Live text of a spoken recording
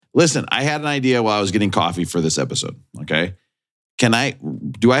Listen, I had an idea while I was getting coffee for this episode. Okay. Do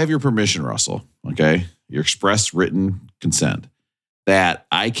I have your permission, Russell? Okay. Your express written consent that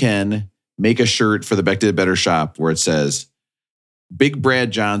I can make a shirt for the Beck Did It Better shop where it says Big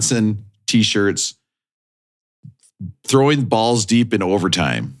Brad Johnson t-shirts, throwing balls deep in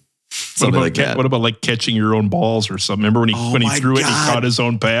overtime. Something like that. What about like catching your own balls or something? Remember when he threw it and he caught his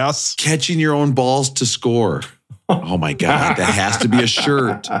own pass? Catching your own balls to score. Oh my God, that has to be a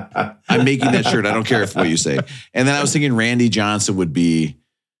shirt. I'm making that shirt. I don't care what you say. And then I was thinking Randy Johnson would be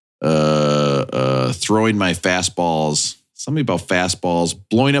throwing my fastballs. Something about fastballs,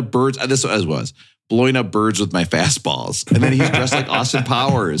 blowing up birds. This was blowing up birds with my fastballs. And then he's dressed like Austin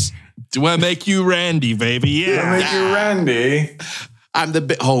Powers. Do I make you Randy, baby? Yeah. Make you Randy. I'm the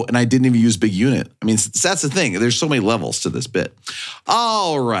big, and I didn't even use big unit. I mean, that's the thing. There's so many levels to this bit.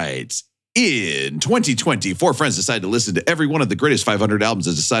 All right. In 2020, 4 friends decided to listen to every one of the greatest 500 albums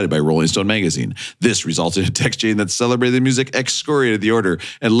as decided by Rolling Stone magazine. This resulted in a text chain that celebrated the music, excoriated the order,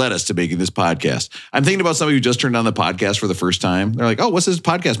 and led us to making this podcast. I'm thinking about somebody who just turned on the podcast for the first time. They're like, oh, what's this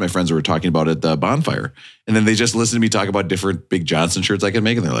podcast my friends were talking about at the bonfire? And then they just listen to me talk about different Big Johnson shirts I can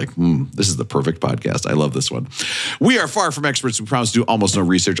make. And they're like, this is the perfect podcast. I love this one. We are far from experts. We promise to do almost no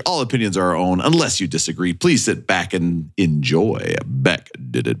research. All opinions are our own. Unless you disagree, please sit back and enjoy. Beck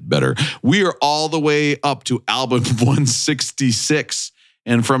Did It Better. We are all the way up to album 166.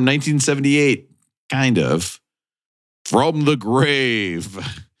 And from 1978, kind of, From the Grave.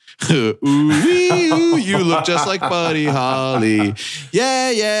 Ooh, you look just like Buddy Holly.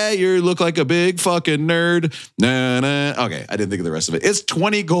 Yeah, you look like a big fucking nerd. Nah. Okay, I didn't think of the rest of it. It's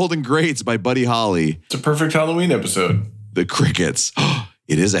 20 Golden Greats by Buddy Holly. It's a perfect Halloween episode. The Crickets.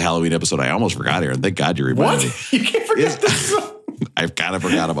 It is a Halloween episode. I almost forgot, Aaron. Thank God you reminded me. You can't forget this. I kind of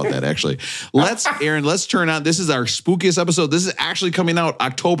forgot about that, actually. Let's turn on. This is our spookiest episode. This is actually coming out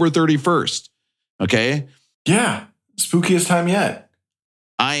October 31st. Okay? Yeah. Spookiest time yet.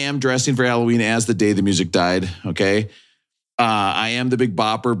 I am dressing for Halloween as the day the music died. Okay? I am the Big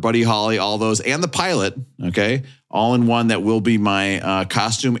Bopper, Buddy Holly, all those, and the pilot. Okay? All in one. That will be my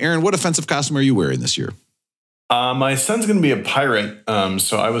costume. Aaron, what offensive costume are you wearing this year? My son's going to be a pirate.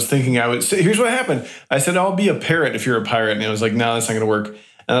 So I was thinking I would say, here's what happened. I said, I'll be a parrot if you're a pirate. And I was like, no, that's not going to work. And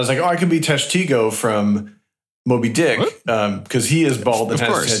I was like, I could be Teshtigo from Moby Dick. Because he is bald and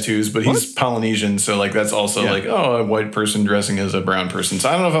has tattoos, but he's Polynesian. So like, that's also like, a white person dressing as a brown person. So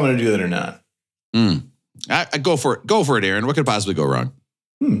I don't know if I'm going to do that or not. I go for it. Go for it, Aaron. What could possibly go wrong?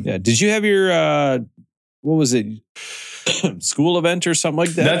 Yeah. Did you have your, what was it? School event or something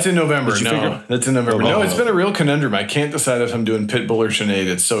like that? That's in November. No, that's in November. No, it's been a real conundrum. I can't decide if I'm doing Pitbull or Sinead.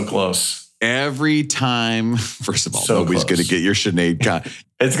 It's so close. Every time, first of all, nobody's going to get your Sinead.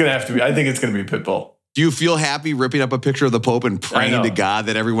 It's going to have to be. I think it's going to be Pitbull. Do you feel happy ripping up a picture of the Pope and praying to God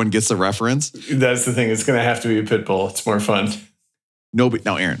that everyone gets the reference? That's the thing. It's going to have to be a Pitbull. It's more fun.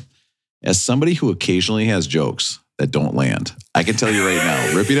 Now, Aaron, as somebody who occasionally has jokes that don't land, I can tell you right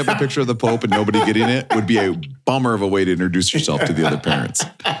now, ripping up a picture of the Pope and nobody getting it would be a bummer of a way to introduce yourself to the other parents.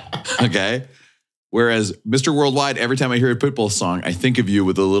 Okay? Whereas Mr. Worldwide, every time I hear a Pitbull song, I think of you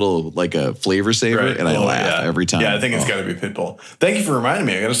with a little, like a flavor saver, and I laugh every time. Yeah, I think it's got to be Pitbull. Thank you for reminding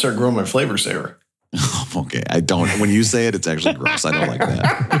me. I got to start growing my flavor saver. Okay, I don't. When you say it, it's actually gross. I don't like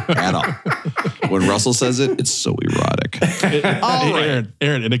that at all. When Russell says it, it's so erotic. All right.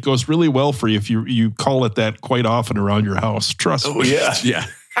 Aaron, and it goes really well for you if you call it that quite often around your house. Trust me. Yeah.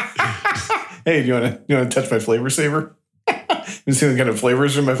 Hey, do you want to touch my flavor saver? You see the kind of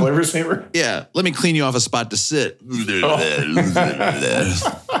flavors in my flavor saver? Yeah. Let me clean you off a spot to sit.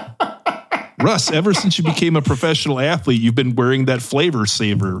 Russ, ever since you became a professional athlete, you've been wearing that flavor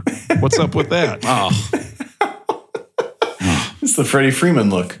saver. What's up with that? It's the Freddie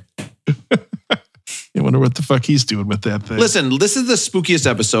Freeman look. I wonder what the fuck he's doing with that thing. Listen, this is the spookiest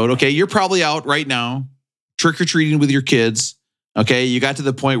episode, okay? You're probably out right now trick-or-treating with your kids, okay? You got to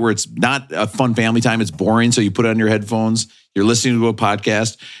the point where it's not a fun family time. It's boring, so you put on your headphones. You're listening to a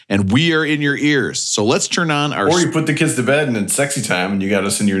podcast, and we are in your ears. So let's turn on our... Or you put the kids to bed, and it's sexy time, and you got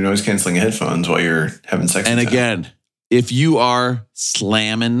us in your noise-canceling headphones while you're having sexy time. And again, if you are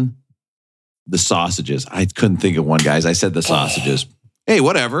slamming the sausages... I couldn't think of one, guys. I said the sausages. Hey,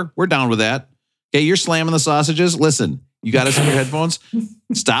 whatever. We're down with that. Okay, you're slamming the sausages. Listen, you got us in your headphones.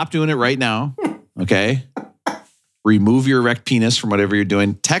 Stop doing it right now, okay? Remove your erect penis from whatever you're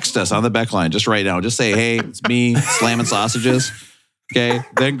doing. Text us on the Beck line just right now. Just say, hey, it's me slamming sausages. Okay,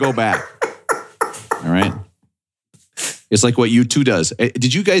 then go back. All right? It's like what U2 does.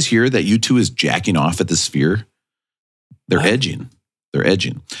 Did you guys hear that U2 is jacking off at the Sphere? They're edging. They're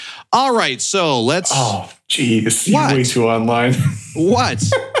edging. All right, so let's... Oh, geez. You're way too online. What?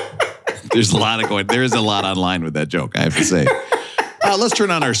 There is a lot online with that joke, I have to say. Let's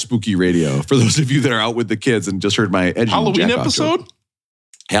turn on our spooky radio. For those of you that are out with the kids and just heard my edgy Halloween episode? Joke.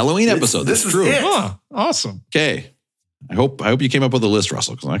 Halloween episode. This That's is true. it. Oh, awesome. Okay. I hope you came up with a list,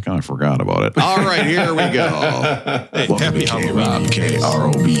 Russell, because I kind of forgot about it. All right, here we go. Hey, happy Halloween.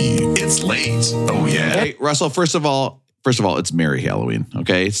 KROB. It's late. Oh yeah. Hey, Russell. First of all, it's Merry Halloween.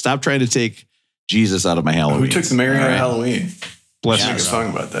 Okay, stop trying to take Jesus out of my Halloween. Who took the Merry Halloween? Bless Make you. a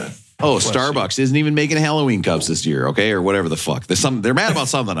song about that. Oh, Starbucks isn't even making Halloween cups this year, okay, or whatever the fuck. They're mad about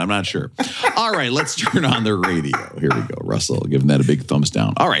something. I'm not sure. All right, let's turn on the radio. Here we go, Russell, giving that a big thumbs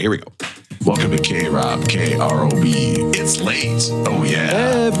down. All right, here we go. Welcome to K-Rob, KROB. It's late. Oh, yeah.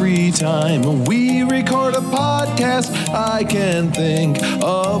 Every time we record a podcast, I can think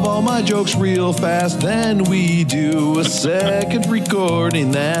of all my jokes real fast. Then we do a second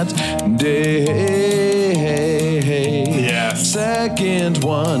recording that day. Yes. Second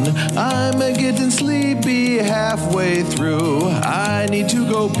one, I'm getting sleepy halfway through. I need to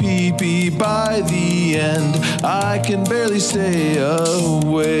go pee-pee by the end. I can barely stay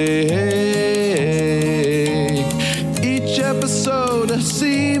awake. Each episode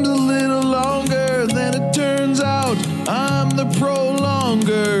seems a little longer than it turns out. I'm the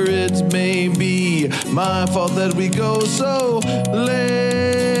prolonger. It may be my fault that we go so late.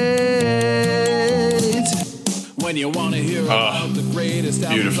 When you want to hear about the greatest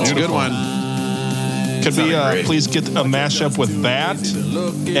album. Beautiful. It's a good one. Could we great. please get a mashup with that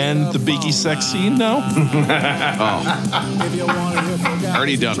and the Biggie sex scene now?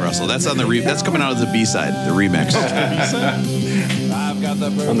 Already done, Russell. That's on the that's coming out as the B-side, the remix.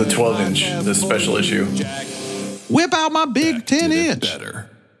 On the 12-inch, the special issue. Whip out my big 10-inch.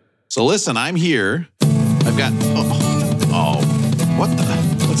 So listen, I'm here. I've got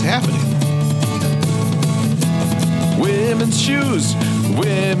what's happening? Women's shoes.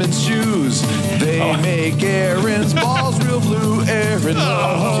 They make Aaron's balls real blue. Aaron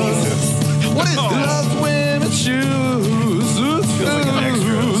loves. What is this? Loves women's shoes. Feels like an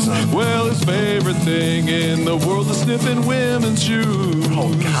extra song. Well, his favorite thing in the world is sniffing women's shoes.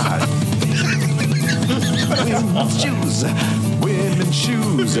 Oh, God. Women's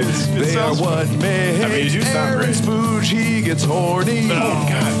shoes. They are what make you sound Aaron great. spooge. He gets horny. Oh,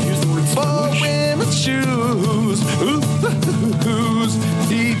 God. Use the word For spooge. women's shoes.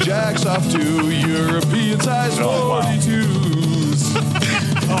 He jacks off to European size 42s.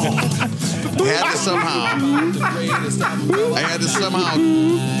 I had to somehow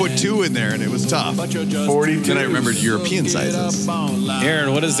put 2 in there, and it was tough. 42. Then I remembered European sizes.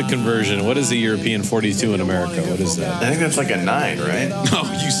 Aaron, what is the conversion? What is the European 42 in America? What is that? I think that's like a 9, right?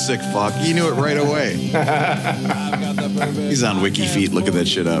 Oh, you sick fuck. You knew it right away. He's on WikiFeet. Look at that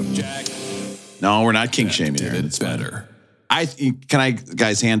shit up. No, we're not kink shaming here. It's better. Can I,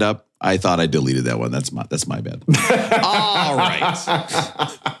 guys, hand up? I thought I deleted that one. That's my bad. All right.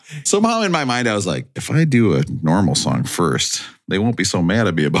 Somehow in my mind, I was like, if I do a normal song first, they won't be so mad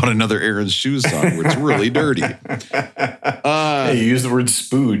at me about another Aaron's Shoes song where it's really dirty. Hey, you use the word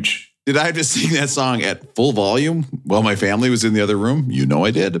spooge. Did I have to sing that song at full volume while my family was in the other room? You know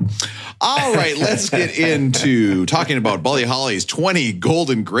I did. All right, let's get into talking about Buddy Holly's 20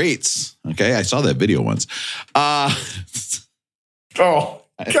 Golden Greats. Okay, I saw that video once. Oh,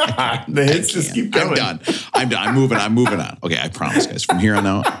 God. The hits just keep going. I'm done. I'm moving on. Okay, I promise, guys. From here on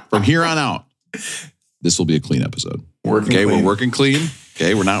out, this will be a clean episode. Working clean. clean. We're working clean.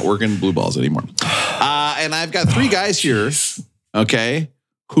 Okay, we're not working blue balls anymore. And I've got 3 guys here, okay,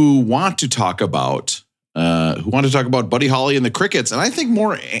 who want to talk about Buddy Holly and the Crickets. And I think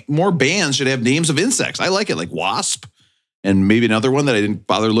more bands should have names of insects. I like it, like Wasp, and maybe another one that I didn't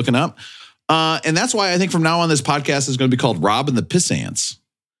bother looking up. And that's why I think from now on this podcast is going to be called Rob and the Pissants.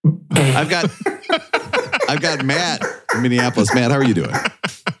 I've got Matt in Minneapolis. Matt, how are you doing?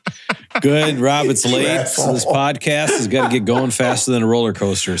 Good, Rob. It's late. So this podcast has got to get going faster than a roller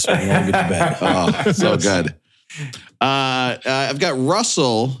coaster, so we want to get to bed. Oh, so good. I've got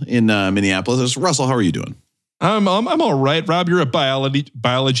Russell in Minneapolis. Russell, how are you doing? I'm all right, Rob. You're a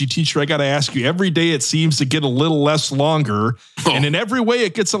biology teacher. I got to ask you. Every day it seems to get a little less longer, and in every way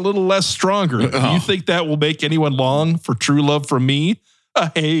it gets a little less stronger. Do you think that will make anyone long for true love from me?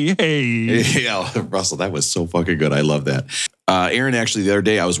 Hey. Yeah, Russell, that was so fucking good. I love that. Aaron, actually, the other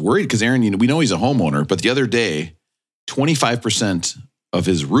day I was worried because Aaron, we know he's a homeowner, but the other day, 25% of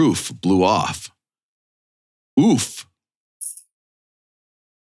his roof blew off. Oof.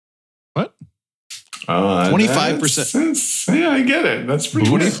 What? 25%. Yeah, I get it. That's pretty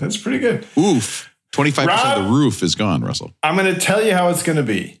good. That's pretty good. Oof. 25% of the roof is gone, Russell. I'm going to tell you how it's going to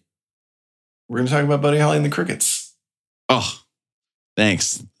be. We're going to talk about Buddy Holly and the Crickets. Oh,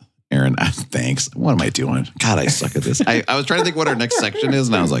 thanks. Aaron, thanks. What am I doing? God, I suck at this. I was trying to think what our next section is,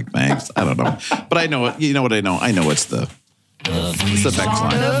 and I was like, thanks. I don't know. But I know it. You know what I know? I know it's the Beck's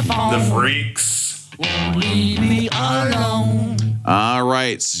line. The freaks. All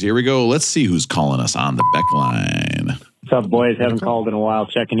right. So here we go. Let's see who's calling us on the Beck line. What's up, boys? Haven't called in a while.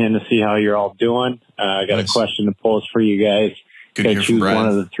 Checking in to see how you're all doing. I got a question to pose for you guys. Good to hear from choose Brad. one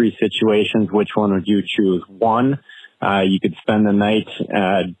of the three situations. Which one would you choose? One, you could spend the night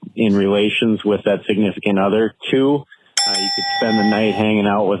in relations with that significant other. Two, you could spend the night hanging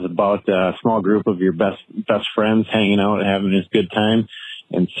out with about a small group of your best friends, hanging out and having a good time.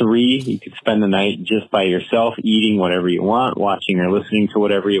 And three, you could spend the night just by yourself, eating whatever you want, watching or listening to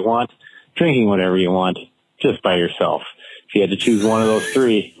whatever you want, drinking whatever you want, just by yourself. If you had to choose one of those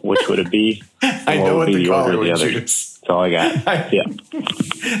three, which would it be? I know what the caller would choose. That's all I got. Yeah.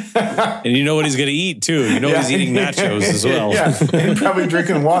 And you know what he's going to eat, too. You know he's eating nachos as well. Yeah, and probably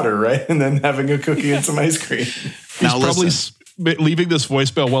drinking water, right? And then having a cookie and some ice cream. He's probably leaving this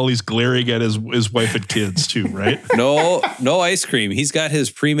voicemail while he's glaring at his wife and kids, too, right? No ice cream. He's got his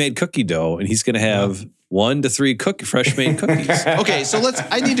pre-made cookie dough, and he's going to have 1 to 3 fresh-made cookies. Okay, so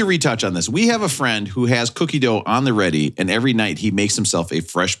I need to retouch on this. We have a friend who has cookie dough on the ready, and every night he makes himself a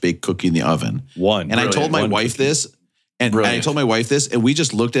fresh baked cookie in the oven. And I told my wife this, and we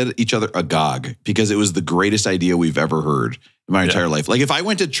just looked at each other agog because it was the greatest idea we've ever heard in my entire life. Like if I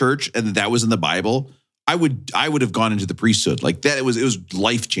went to church and that was in the Bible, I would have gone into the priesthood. Like that, it was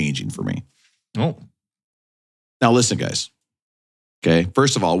life-changing for me. Oh. Now listen, guys. Okay,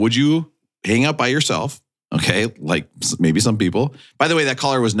 first of all, would you hang out by yourself? Okay, like maybe some people. By the way, that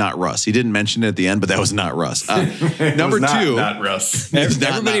caller was not Russ. He didn't mention it at the end, but that was not Russ. Number two, not Russ.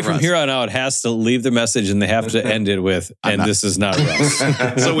 Everybody from here on out has to leave the message, and they have to end it with, this is not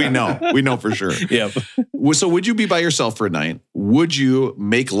Russ. So we know for sure. Yep. So would you be by yourself for a night? Would you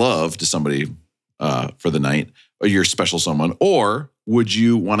make love to somebody for the night, or your special someone, or would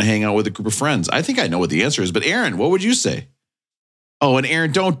you want to hang out with a group of friends? I think I know what the answer is, but Aaron, what would you say? Oh, and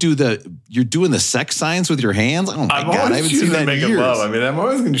Aaron, you're doing the sex signs with your hands? Oh my God, I haven't seen that in years. Love. I mean, I'm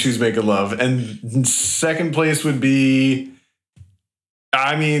always going to choose making love. And second place would be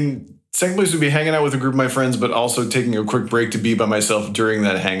hanging out with a group of my friends, but also taking a quick break to be by myself during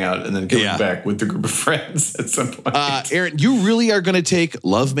that hangout and then coming back with the group of friends at some point. Aaron, you really are going to take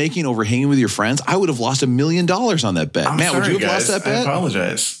lovemaking over hanging with your friends? I would have lost $1 million on that bet. Matt, would you have lost that bet? I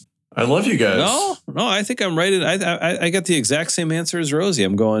apologize. I love you guys. No, I think I'm right. I got the exact same answer as Rosie.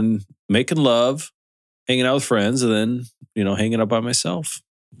 I'm going making love, hanging out with friends, and then, hanging out by myself.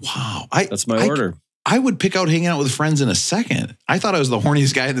 Wow. That's my order. I would pick out hanging out with friends in a second. I thought I was the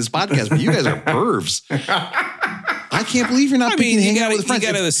horniest guy in this podcast, but you guys are pervs. I can't believe you're not picking hanging out with friends.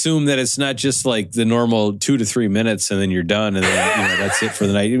 You got to assume that it's not just like the normal 2 to 3 minutes and then you're done and then that's it for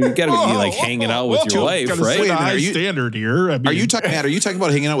the night. You got to be like hanging out with your wife, right? Wait, high standard here. I mean, are you talking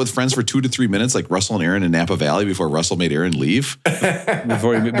about hanging out with friends for 2 to 3 minutes, like Russell and Aaron in Napa Valley before Russell made Aaron leave?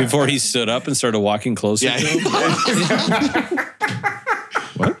 before he stood up and started walking closer to him?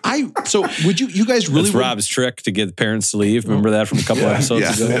 So would you guys really? That's Rob's trick to get parents to leave. Remember that from a couple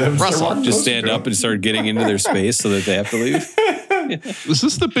episodes ago? Russell just stand up and start getting into their space so that they have to leave. Is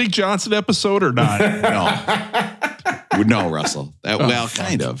this the Big Johnson episode or not? No, Russell. Well,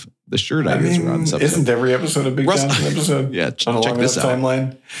 kind of. The shirt ideas were on this episode. Isn't every episode a Big Johnson episode? Yeah, check this out.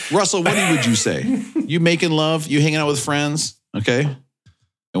 Timeline. Russell, what would you say? You making love? You hanging out with friends? Okay. And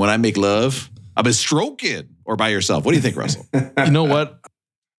when I make love, I've been stroking or by yourself. What do you think, Russell? You know what?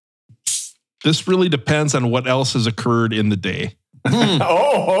 This really depends on what else has occurred in the day.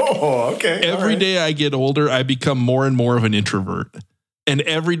 Okay. Every day I get older, I become more and more of an introvert. And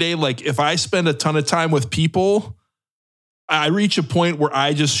every day, like if I spend a ton of time with people, I reach a point where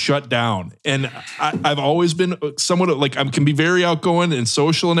I just shut down. And I've always been somewhat like I can be very outgoing and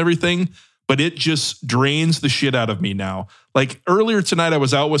social and everything, but it just drains the shit out of me now. Like earlier tonight, I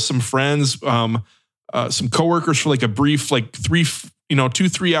was out with some friends, some coworkers for like a brief, like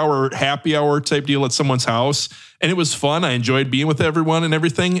 2-3 hour happy hour type deal at someone's house. And it was fun. I enjoyed being with everyone and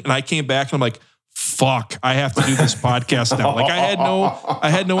everything. And I came back and I'm like, fuck, I have to do this podcast now. Like I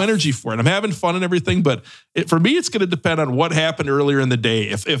had no energy for it. I'm having fun and everything, but for me, it's going to depend on what happened earlier in the day.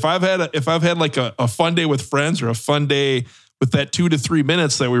 If I've had like a fun day with friends or a fun day with that 2 to 3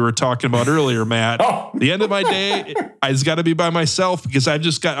 minutes that we were talking about earlier, Matt, the end of my day, I just got to be by myself because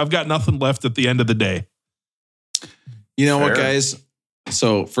I've got nothing left at the end of the day. You know what, guys?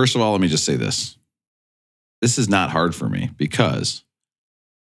 So first of all, let me just say this. This is not hard for me because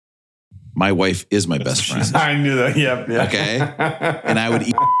my wife is my best friend. I knew that. Yep. Okay. And I would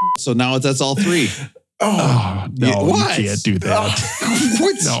eat. So now that's all three. Oh, no, Yeah, what? you can't do that.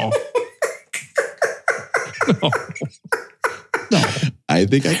 What? No. I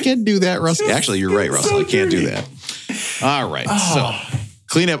think I can do that, Russell. Actually, you're right, Russell. I can't do that. All right. So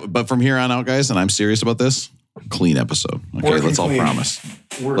clean up. But from here on out, guys, and I'm serious about this, clean episode. Okay, let's all promise.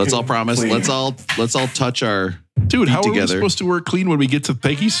 Let's all promise. Let's all touch our Dude, how together. are we supposed to work clean when we get to the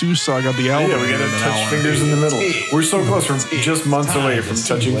Peggy Sue song on the album? Yeah, we got to touch fingers in the middle. We're so close. We're just months away from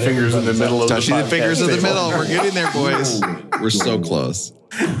touching fingers in the middle of touching the fingers in the table. middle. We're getting there, boys. We're so close.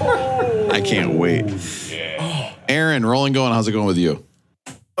 I can't wait. Aaron, rolling going. How's it going with you?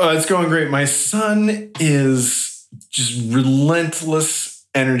 It's going great. My son is just relentless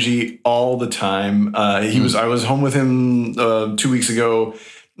energy all the time. I was home with him 2 weeks ago.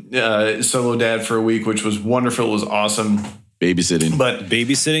 Solo dad for a week, which was wonderful. It was awesome. Babysitting. But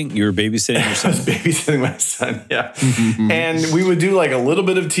babysitting? You were babysitting your I son? was babysitting my son, yeah. And we would do like a little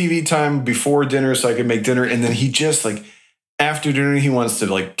bit of TV time before dinner so I could make dinner. And then he just like, after dinner, he wants to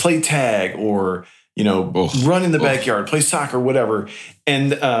like play tag or, run in the backyard, play soccer, whatever.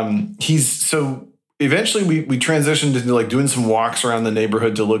 And eventually we transitioned into like doing some walks around the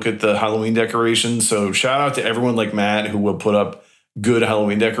neighborhood to look at the Halloween decorations. So shout out to everyone like Matt who will put up good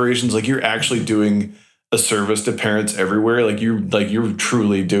Halloween decorations. Like you're actually doing a service to parents everywhere. You're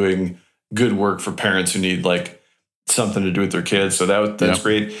truly doing good work for parents who need like something to do with their kids. So that's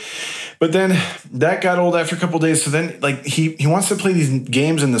great. But then that got old after a couple of days. So then like he wants to play these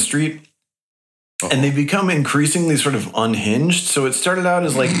games in the street. And they become increasingly sort of unhinged. So it started out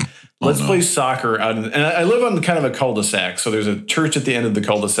as like, let's play soccer out. And I live on kind of a cul-de-sac. So there's a church at the end of the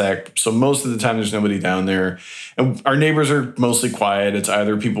cul-de-sac. So most of the time there's nobody down there. And our neighbors are mostly quiet. It's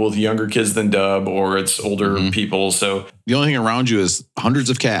either people with younger kids than Dub or it's older people. So the only thing around you is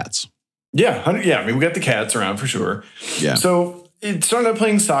hundreds of cats. Yeah. I mean, we got the cats around for sure. Yeah. So it started out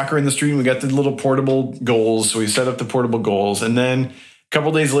playing soccer in the street. And we got the little portable goals. So we set up the portable goals. And then a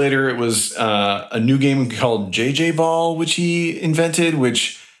couple days later, it was a new game called JJ Ball, which he invented,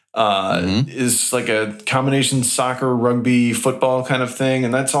 which is like a combination soccer, rugby, football kind of thing.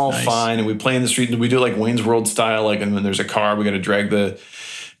 And that's all fine. And we play in the street and we do it like Wayne's World style. Like, and when there's a car, we got to drag the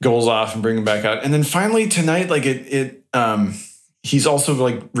goals off and bring them back out. And then finally tonight, like he's also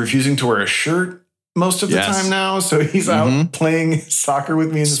like refusing to wear a shirt most of the time now. So he's out playing soccer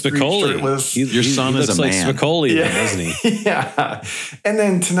with me in the street shirtless. Your son is a like man. Spicoli, doesn't he? Yeah. And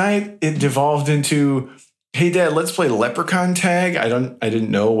then tonight it devolved into, hey Dad, let's play leprechaun tag. I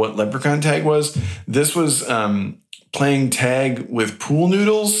didn't know what leprechaun tag was. This was playing tag with pool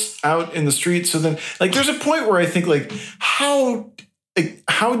noodles out in the street. So then like there's a point where I think like how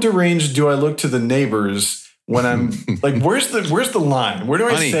deranged do I look to the neighbors when I'm like, where's the line? Where do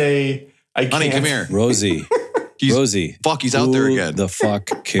I say I can't? Honey, come here. Rosie. He's out there again. Who the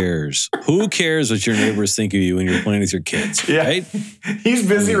fuck cares? Who cares what your neighbors think of you when you're playing with your kids? Yeah. Right? He's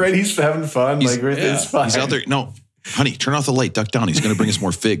busy, right? He's having fun. It's fine. He's out there. No, honey, turn off the light. Duck down. He's going to bring us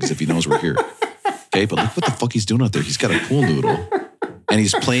more figs if he knows we're here. Okay, but look what the fuck he's doing out there. He's got a pool noodle. And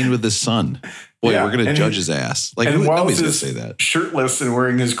he's playing with his son. Boy, we're going to judge his ass. Like, nobody's going to say that. Shirtless and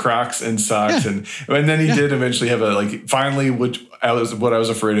wearing his Crocs and socks. Yeah. And then he did eventually have finally, what I was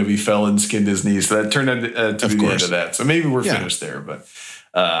afraid of, he fell and skinned his knee. So that turned out to be the end of that. So maybe we're finished there. But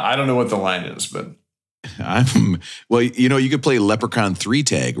I don't know what the line is. But you could play Leprechaun 3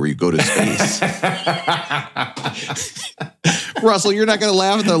 tag where you go to space. Russell, you're not going to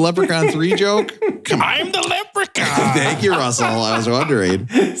laugh at the Leprechaun 3 joke? Come on. I'm the leprechaun. Thank you, Russell. I was wondering.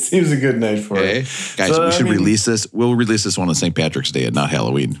 Seems a good night for it. Guys, we should release this. We'll release this one on St. Patrick's Day and not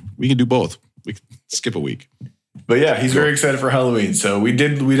Halloween. We can do both. We can skip a week. But yeah, he's very excited for Halloween. So we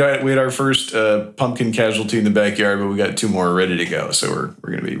had our first pumpkin casualty in the backyard, but we got 2 more ready to go. So we're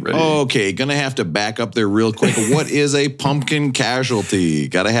going to be ready. Okay, gonna have to back up there real quick. What is a pumpkin casualty?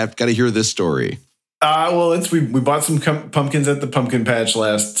 Gotta hear this story. We bought some pumpkins at the pumpkin patch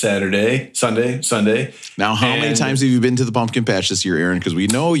last Sunday. Now, how many times have you been to the pumpkin patch this year, Aaron? Because we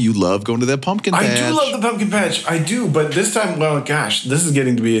know you love going to that pumpkin patch. I do love the pumpkin patch. I do, but this time, this is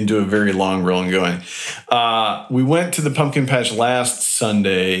getting to be into a very long rolling going. We went to the pumpkin patch last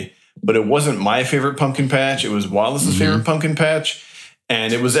Sunday, but it wasn't my favorite pumpkin patch. It was Wallace's favorite pumpkin patch.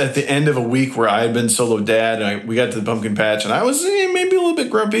 And it was at the end of a week where I had been solo dad, and we got to the pumpkin patch, and I was maybe a little bit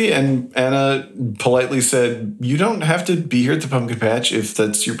grumpy, and Anna politely said, "You don't have to be here at the pumpkin patch if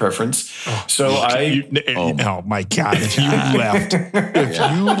that's your preference." Oh my God! If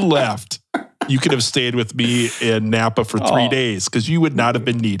you left, you could have stayed with me in Napa for 3 days because you would not have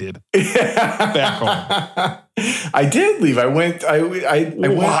been needed back home. I did leave. I went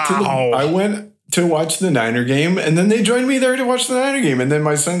to watch the Niner game, and then they joined me there to watch the Niner game, and then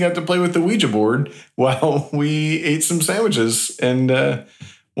my son got to play with the Ouija board while we ate some sandwiches and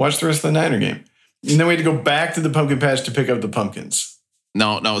watched the rest of the Niner game. And then we had to go back to the pumpkin patch to pick up the pumpkins.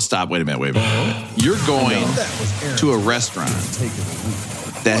 No, stop. Wait a minute. You're going to a restaurant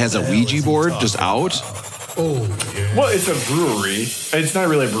that has a Ouija board just out? Well, it's a brewery. It's not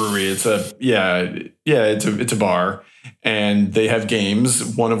really a brewery. It's a bar, and they have games.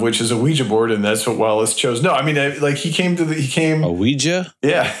 One of which is a Ouija board, and that's what Wallace chose. No, I mean, he came a Ouija.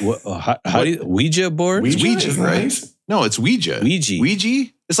 Yeah, how do you Ouija board? Ouija, right? Nice? No, it's Ouija.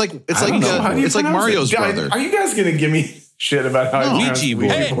 Ouija. It's like Mario's brother. Are you guys gonna give me shit about how Ouija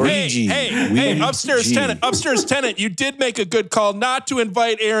board? Hey, upstairs tenant, you did make a good call not to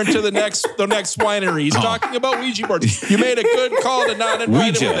invite Aaron to the next winery. He's talking about Ouija boards. You made a good call to not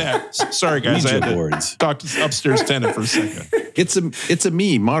invite him to that. Sorry, guys. Ouija I had boards. to talk to upstairs tenant for a second. It's a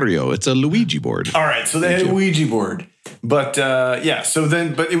me, Mario. It's a Luigi board. All right, so they had a Ouija board. But but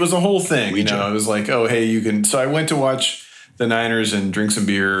it was a whole thing. Ouija. It was like, oh, hey, you can. So I went to watch the Niners and drink some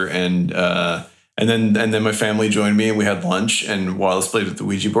beer, and then my family joined me, and we had lunch, and Wallace played with the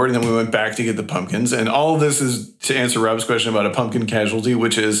Ouija board, and then we went back to get the pumpkins. And all of this is to answer Rob's question about a pumpkin casualty,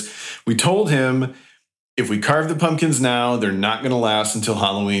 which is we told him if we carve the pumpkins now, they're not going to last until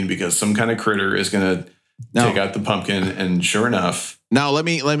Halloween because some kind of critter is going to take out the pumpkin. And sure enough. Now, let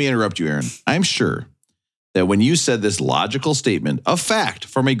me interrupt you, Aaron. I'm sure that when you said this logical statement of fact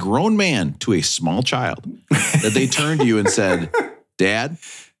from a grown man to a small child, that they turned to you and said, Dad,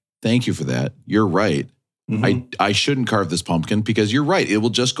 thank you for that. You're right. Mm-hmm. I shouldn't carve this pumpkin because you're right. It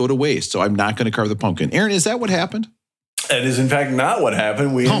will just go to waste. So I'm not going to carve the pumpkin. Aaron, is that what happened? That is, in fact, not what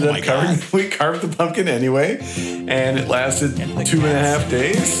happened. We ended up we carved the pumpkin anyway, and it lasted 2.5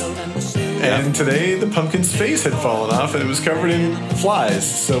 days. And today, the pumpkin's face had fallen off, and it was covered in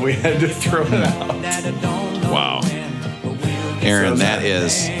flies, so we had to throw it out. Wow. Aaron, that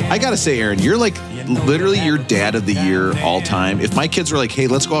is... I got to say, Aaron, you're like literally your dad of the year all time. If my kids were like, hey,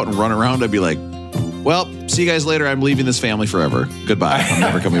 let's go out and run around, I'd be like, well, see you guys later. I'm leaving this family forever. Goodbye. I'm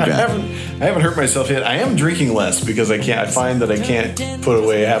never coming back. I haven't hurt myself yet. I am drinking less because I find that I can't put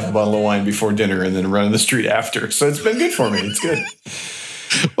away half a bottle of wine before dinner and then run in the street after. So it's been good for me. It's good.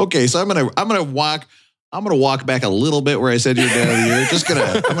 Okay, so I'm gonna walk back a little bit where I said your dad of the year.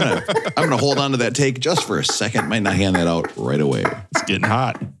 I'm gonna hold on to that take just for a second. Might not hand that out right away. It's getting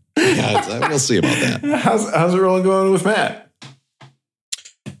hot. Yeah, we'll see about that. How's it rolling going with Matt?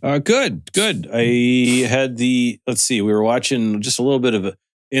 Good. I had we were watching just a little bit of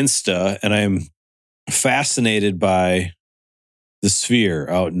Insta, and I'm fascinated by the Sphere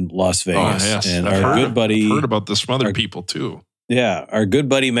out in Las Vegas. Oh, yes. And I've heard about this from other people too. Yeah. Our good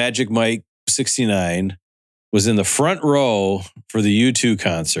buddy Magic Mike 69 was in the front row for the U2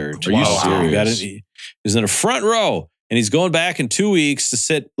 concert. Are you serious? He was in the front row, and he's going back in 2 weeks to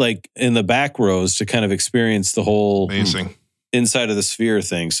sit like in the back rows to kind of experience the whole amazing inside of the Sphere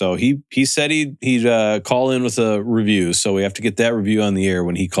thing. So he said he'd call in with a review. So we have to get that review on the air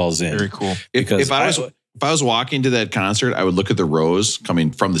when he calls in. Very cool. If I was walking to that concert, I would look at the rows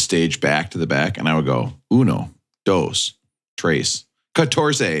coming from the stage back to the back, and I would go, uno, dos, tres,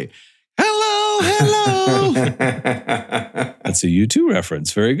 catorce. Hello. That's a U2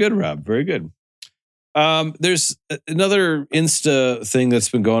 reference. Very good, Rob. Very good. There's another Insta thing that's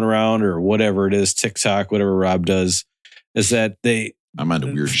been going around, or whatever it is, TikTok, whatever Rob does, is that I'm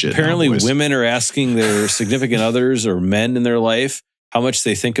onto weird shit. Apparently, women are asking their significant others or men in their life how much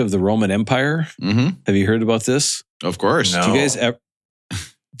they think of the Roman Empire. Mm-hmm. Have you heard about this? Of course. No.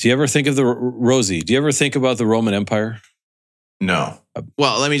 Do you ever think of Rosie? Do you ever think about the Roman Empire? No.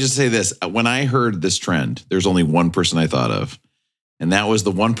 Well, let me just say this. When I heard this trend, there's only one person I thought of. And that was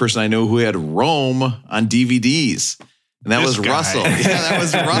the one person I know who had Rome on DVDs. And that was Russell. Yeah, that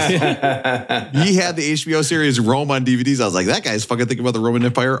was Russell. He had the HBO series Rome on DVDs. I was like, that guy's fucking thinking about the Roman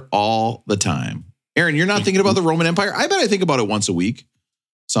Empire all the time. Aaron, you're not thinking about the Roman Empire? I bet I think about it once a week.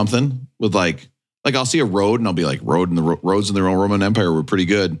 Something with like I'll see a road and I'll be like, roads in the Roman Empire were pretty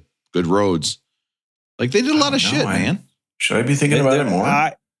good. Good roads. Like they did a lot of shit, man. Should I be thinking about it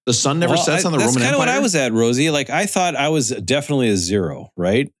more? The sun never sets on the Roman Empire. That's kind of what I was at, Rosie. Like I thought I was definitely a zero,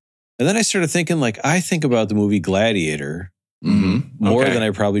 right? And then I started thinking, like, I think about the movie Gladiator more than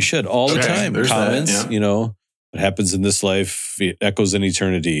I probably should all the time. There's comments, that, yeah. What happens in this life echoes in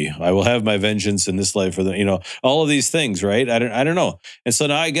eternity. I will have my vengeance in this life, all of these things, right? I don't know. And so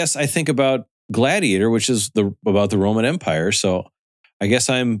now I guess I think about Gladiator, which is about the Roman Empire. So I guess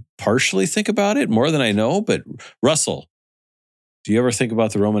I'm partially think about it more than I know. But Russell, do you ever think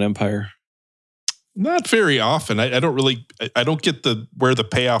about the Roman Empire? Not very often. I don't get where the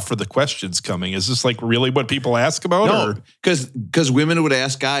payoff for the question's coming. Is this like really what people ask about? No, because women would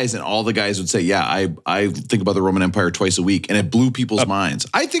ask guys, and all the guys would say, "Yeah, I think about the Roman Empire twice a week," and it blew people's minds.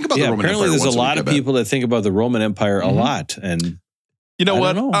 I think about the Roman Empire. Apparently, there's once a lot week, of people that think about the Roman Empire a lot, and you know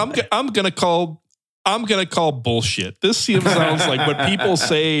what? I'm gonna call bullshit. This sounds like what people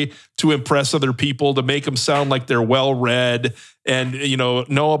say to impress other people, to make them sound like they're well read and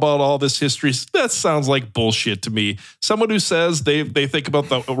know about all this history. That sounds like bullshit to me. Someone who says they think about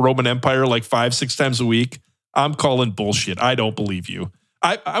the Roman Empire like 5-6 times a week, I'm calling bullshit. I don't believe you.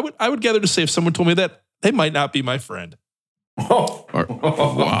 I would gather to say if someone told me that, they might not be my friend. Oh.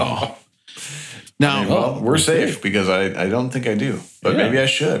 Wow. Now, we're safe because I don't think I do, but maybe I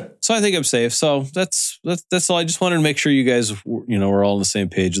should. So I think I'm safe. So that's all. I just wanted to make sure you guys, were all on the same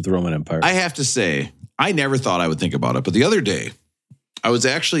page with the Roman Empire. I have to say, I never thought I would think about it, but the other day, I was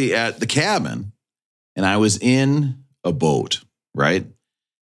actually at the cabin, and I was in a boat, right?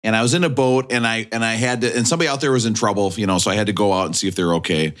 And I was in a boat, and I had to, and somebody out there was in trouble, so I had to go out and see if they're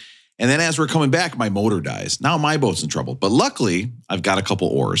okay. And then as we're coming back, my motor dies. Now my boat's in trouble. But luckily, I've got a couple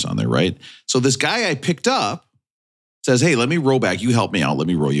oars on there, right? So this guy I picked up says, "Hey, let me row back. You help me out. Let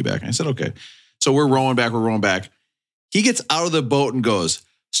me row you back." And I said, "Okay." So we're rowing back. He gets out of the boat and goes,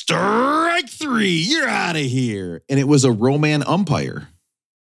 "Strike 3, you're out of here." And it was a Roman umpire.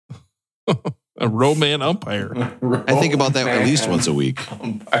 A Roman umpire. I think about that at least once a week.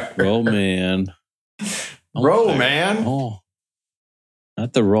 Roman. Oh.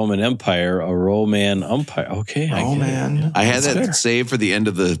 Not the Roman Empire, a Roman umpire. Okay. Man. I had that saved for the end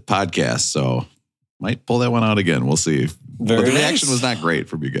of the podcast, so might pull that one out again. We'll see. But the reaction was not great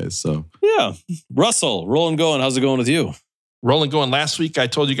from you guys. So yeah. Russell, rolling going. How's it going with you? Rolling going. Last week, I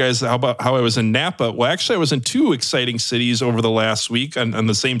told you guys how I was in Napa. Well, actually, I was in 2 exciting cities over the last week on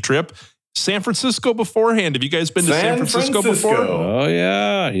the same trip. San Francisco beforehand. Have you guys been to San Francisco before? Oh,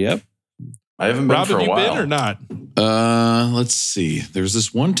 yeah. Yep. I haven't been for a while. Have you been or not? Let's see. There's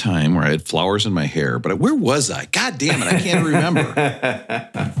this one time where I had flowers in my hair, but where was I? God damn it, I can't remember.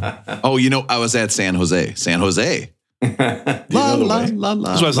 I was at San Jose. La, la, la,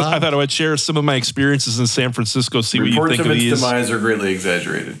 la, I thought I would share some of my experiences in San Francisco, see Reports what you think of these. Reports of its demise are greatly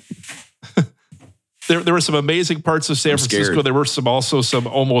exaggerated. There were some amazing parts of San Francisco. Scared. There were some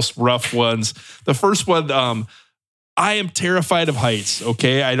almost rough ones. The first one, I am terrified of heights,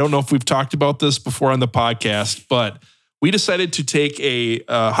 okay? I don't know if we've talked about this before on the podcast, but we decided to take a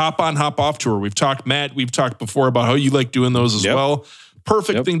hop-on, hop-off tour. We've talked before about how you like doing those as well.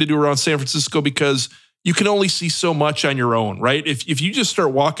 Perfect thing to do around San Francisco because you can only see so much on your own, right? If you just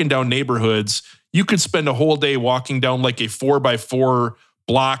start walking down neighborhoods, you could spend a whole day walking down like a 4x4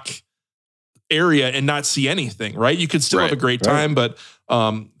 block area and not see anything, right? You could still have a great time, but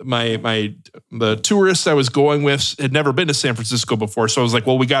the tourists I was going with had never been to San Francisco before, so I was like,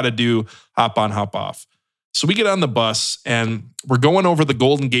 well, we got to do hop on, hop off. So we get on the bus and we're going over the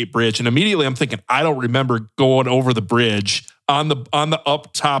Golden Gate Bridge, and immediately I'm thinking, I don't remember going over the bridge on the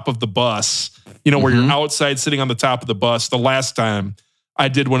up top of the bus, where you're outside sitting on the top of the bus. The last time I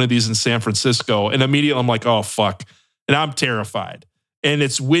did one of these in San Francisco, and immediately I'm like, oh fuck, and I'm terrified. And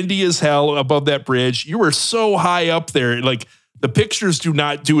it's windy as hell above that bridge. You were so high up there. Like the pictures do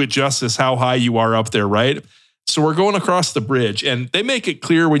not do it justice how high you are up there, right? So we're going across the bridge and they make it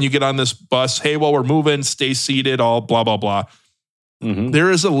clear when you get on this bus, hey, while we're moving, stay seated, all blah, blah, blah. Mm-hmm. There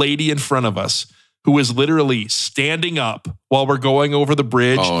is a lady in front of us who is literally standing up while we're going over the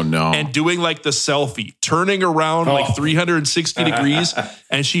bridge and doing like the selfie, turning around like 360 degrees.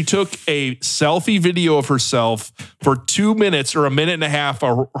 And she took a selfie video of herself for 2 minutes or a minute and a half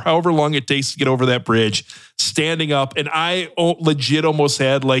or however long it takes to get over that bridge, standing up. And I legit almost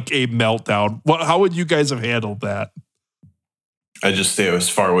had like a meltdown. How would you guys have handled that? I just stay as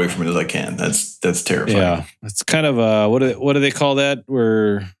far away from it as I can. That's terrifying. Yeah. It's kind of what do they call that?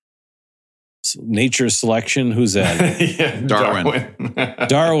 Nature selection. Who's that?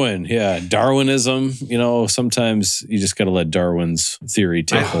 Darwin. Yeah. Darwinism. Sometimes you just got to let Darwin's theory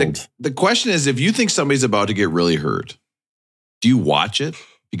take hold. The question is, if you think somebody's about to get really hurt, do you watch it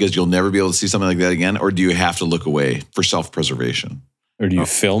because you'll never be able to see something like that again? Or do you have to look away for self-preservation? Or do you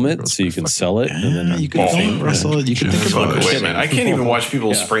film it so you can sell it? And then you can film it, Russell. You can think about it. Man. I can't even watch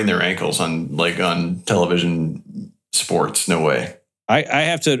people sprain their ankles on television sports. No way.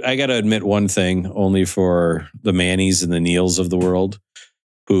 I got to admit one thing, only for the Mannies and the Neils of the world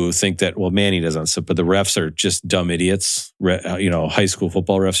who think that, well, Manny doesn't, but the refs are just dumb idiots. High school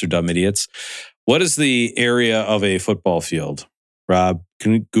football refs are dumb idiots. What is the area of a football field? Rob,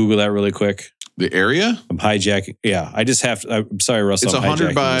 can you Google that really quick? The area? I'm hijacking. Yeah, I just have to. I'm sorry, Russell. It's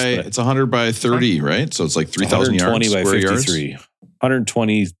 100 by it's 100 by 30, right? So it's like 3,000 yards. 120 by square 53. Yards?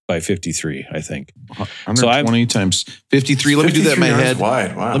 120 by 53, I think. 120 times 53. Let me do that in my head.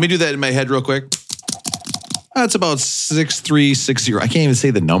 Wide. Wow. Let me do that in my head real quick. That's about 6,360. I can't even say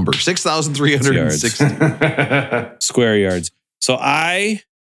the number. 6,360 square yards. So I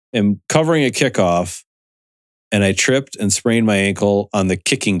am covering a kickoff, and I tripped and sprained my ankle on the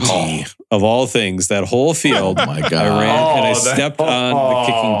kicking tee of all things. That whole field. Oh my God. I ran and I stepped on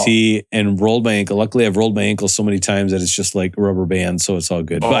the kicking tee and rolled my ankle. Luckily, I've rolled my ankle so many times that it's just like a rubber band, so it's all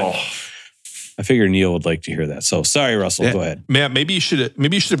good. But I figure Neil would like to hear that. So sorry, Russell. Go ahead. Matt, maybe you should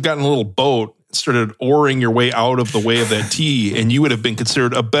have gotten a little boat, started oaring your way out of the way of that tee, and you would have been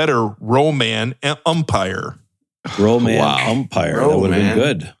considered a better rowman and umpire. Rowman umpire. That would have been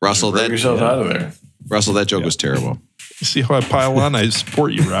good. Russell, Get yourself out of there. Russell, that joke was terrible. You see how I pile on? I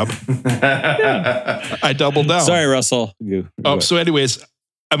support you, Rob. I doubled down. Sorry, Russell. So anyways,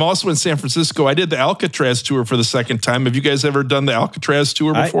 I'm also in San Francisco. I did the Alcatraz tour for the second time. Have you guys ever done the Alcatraz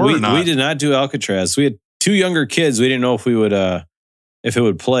tour before or not? We did not do Alcatraz. We had 2 younger kids. We didn't know if we would, if it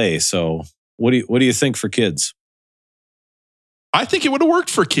would play. So what do you think for kids? I think it would have worked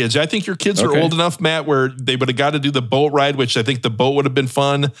for kids. I think your kids are old enough, Matt, where they would have got to do the boat ride, which I think the boat would have been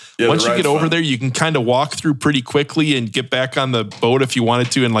fun. Yeah, once you get over there, you can kind of walk through pretty quickly and get back on the boat if you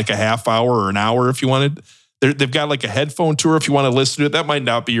wanted to in like a half hour or an hour if you wanted. They've got like a headphone tour if you want to listen to it. That might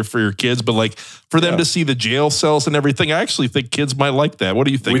not be for your kids, but like for them to see the jail cells and everything, I actually think kids might like that. What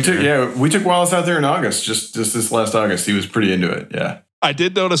do you think? We took Wallace out there in August, just this last August. He was pretty into it. Yeah. I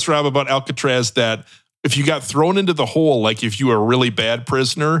did notice, Rob, about Alcatraz that if you got thrown into the hole, like if you were a really bad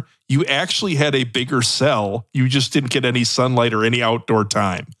prisoner, you actually had a bigger cell. You just didn't get any sunlight or any outdoor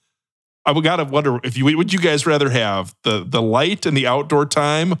time. I would gotta wonder would you guys rather have the light and the outdoor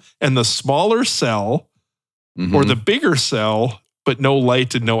time and the smaller cell, or the bigger cell but no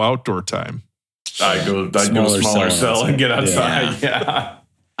light and no outdoor time? I'd go smaller cell and get outside. Yeah.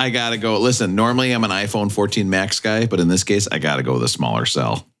 I gotta go. Listen, normally I'm an iPhone 14 Max guy, but in this case, I gotta go with a smaller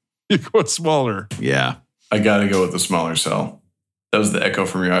cell. You go smaller. Yeah. I got to go with the smaller cell. That was the echo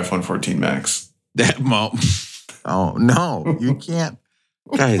from your iPhone 14 Max. Oh, no, you can't.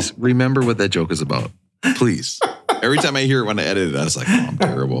 Guys, remember what that joke is about. Please. Every time I hear it when I edit it, I was like, I'm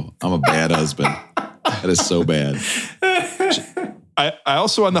terrible. I'm a bad husband. That is so bad. I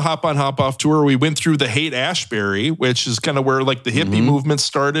also on the Hop On Hop Off tour, we went through the Haight Ashbury, which is kind of where like the hippie movement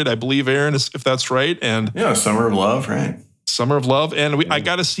started, I believe, Aaron, if that's right. And yeah, Summer of Love, right? Summer of Love. And I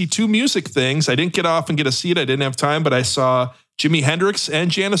got to see 2 music things. I didn't get off and get a seat. I didn't have time, but I saw Jimi Hendrix and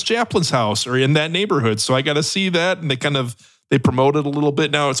Janis Joplin's house are in that neighborhood. So I got to see that. And they promoted a little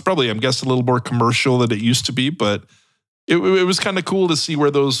bit. Now it's probably, I'm guessing, a little more commercial than it used to be, but it was kind of cool to see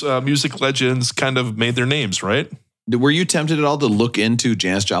where those music legends kind of made their names, right? Were you tempted at all to look into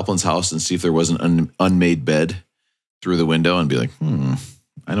Janis Joplin's house and see if there was an unmade bed through the window and be like,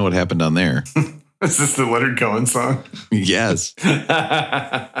 I know what happened down there. Is this the Leonard Cohen song? Yes.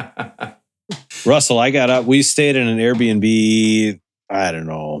 Russell, I got up. We stayed in an Airbnb, I don't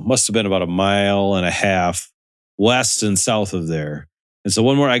know, must have been about 1.5 miles west and south of there. And so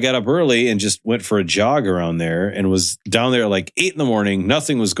one morning I got up early and just went for a jog around there and was down there at like 8 a.m.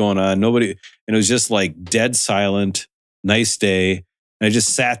 Nothing was going on. Nobody. And it was just like dead silent, nice day. And I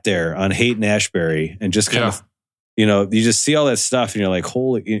just sat there on Haight and Ashbury and just kind of, you just see all that stuff and you're like,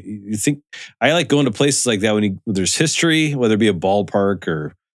 holy, you think, I like going to places like that when there's history, whether it be a ballpark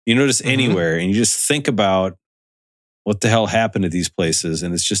or, just anywhere. And you just think about what the hell happened at these places.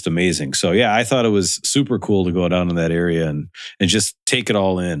 And it's just amazing. So yeah, I thought it was super cool to go down in that area and just take it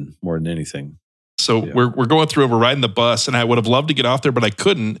all in more than anything. So we're going through and we're riding the bus and I would have loved to get off there, but I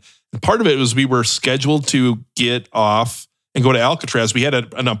couldn't. And part of it was we were scheduled to get off and go to Alcatraz. We had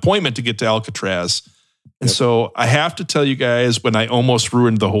an appointment to get to Alcatraz. And so I have to tell you guys when I almost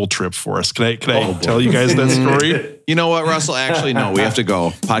ruined the whole trip for us. Can I tell you guys that story? You know what, Russell? Actually, no, we have to go.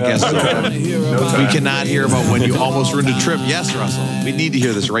 Podcast is over. We cannot hear about when you almost ruined a trip. Yes, Russell. We need to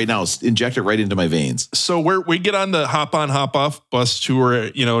hear this right now. Inject it right into my veins. So we get on the Hop On Hop Off bus tour,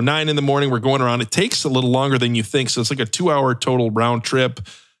 9 a.m. We're going around. It takes a little longer than you think. So it's like a 2-hour total round trip.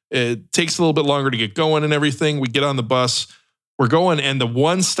 It takes a little bit longer to get going and everything. We get on the bus. We're going, and the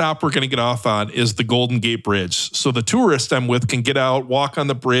one stop we're going to get off on is the Golden Gate Bridge. So the tourist I'm with can get out, walk on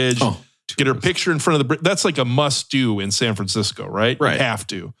the bridge, get her picture in front of the bridge. That's like a must-do in San Francisco, right? Right. You have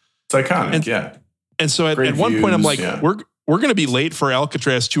to. It's iconic, yeah. And so at one point, I'm like, we're going to be late for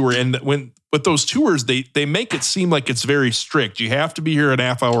Alcatraz tour. And with those tours, they make it seem like it's very strict. You have to be here an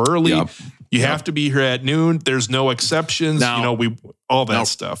half hour early. Yep. You have to be here at noon. There's no exceptions. Now, all that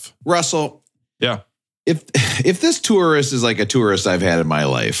stuff. Russell, Yeah. If this tourist is like a tourist I've had in my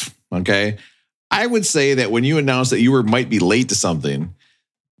life, okay, I would say that when you announced that you might be late to something,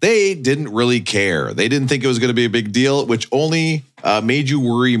 they didn't really care. They didn't think it was going to be a big deal, which only made you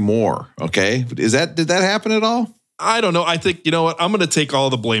worry more. Okay, did that happen at all? I don't know. I think, you know what? I'm going to take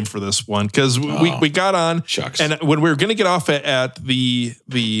all the blame for this one because we got on. Shucks. And when we were going to get off at the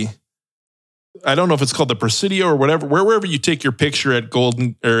I don't know if it's called the Presidio or whatever, wherever you take your picture at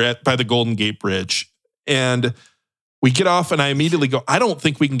by the Golden Gate Bridge. And we get off and I immediately go, I don't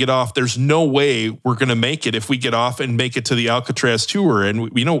think we can get off. There's no way we're going to make it if we get off and make it to the Alcatraz tour.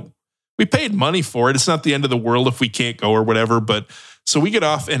 And we paid money for it. It's not the end of the world if we can't go or whatever. But so we get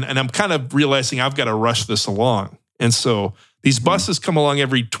off and I'm kind of realizing I've got to rush this along. And so these buses come along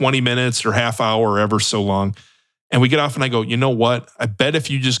every 20 minutes or half hour or ever so long. And we get off and I go, you know what? I bet if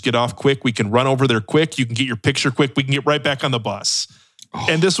you just get off quick, we can run over there quick. You can get your picture quick. We can get right back on the bus. Oh.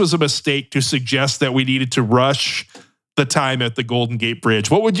 And this was a mistake to suggest that we needed to rush the time at the Golden Gate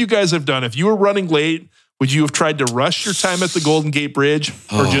Bridge. What would you guys have done if you were running late? Would you have tried to rush your time at the Golden Gate Bridge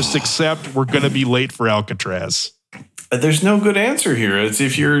or just accept we're going to be late for Alcatraz? There's no good answer here. It's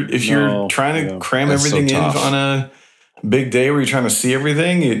if you're trying to cram everything in on a big day where you're trying to see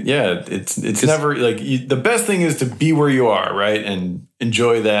everything. It's never like the best thing is to be where you are, right, and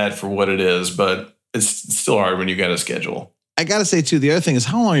enjoy that for what it is. But it's still hard when you got a schedule. I got to say, too, the other thing is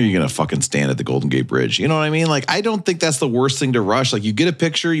how long are you going to fucking stand at the Golden Gate Bridge? You know what I mean? Like, I don't think that's the worst thing to rush. Like, you get a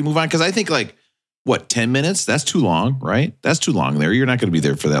picture, you move on. Because I think, 10 minutes? That's too long, right? That's too long there. You're not going to be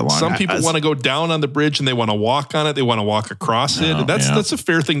there for that long. Some people want to go down on the bridge and they want to walk on it. They want to walk across it. That's a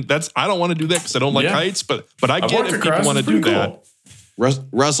fair thing. I don't want to do that because I don't like heights, but I get if people want to do that.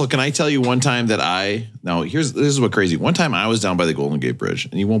 Russell, can I tell you one time that this is what crazy. One time I was down by the Golden Gate Bridge,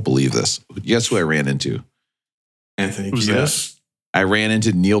 and you won't believe this. Guess who I ran into? Anthony Kiedis. I ran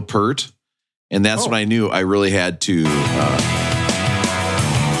into Neil Peart, and that's when I knew I really had to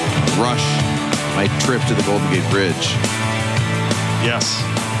rush my trip to the Golden Gate Bridge. Yes.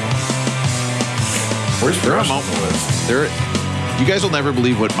 Where's Rush on the list? You guys will never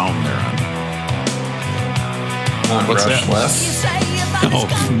believe what mountain they're on. What's Rush that?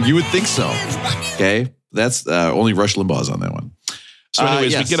 No, you would think so. Okay, that's only Rush Limbaugh's on that one. So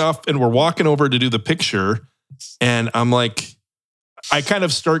anyways, we get off and we're walking over to do the picture. And I'm like, I kind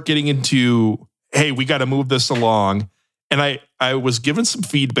of start getting into, hey, we got to move this along. And I was given some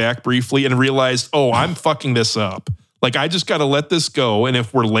feedback briefly and realized, I'm fucking this up. Like, I just got to let this go. And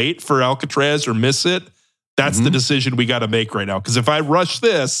if we're late for Alcatraz or miss it, that's the decision we got to make right now. Because if I rush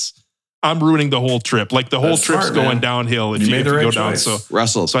this, I'm ruining the whole trip. Like, the whole trip's going downhill if you go down. So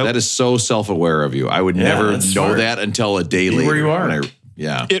Russell, that is so self-aware of you. I would never know that until a day later. Where you are.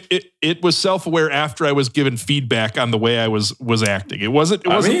 It was self-aware after I was given feedback on the way I was acting. It wasn't.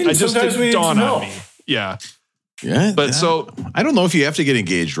 I just didn't dawn on me. Yeah. Yeah. But so I don't know if you have to get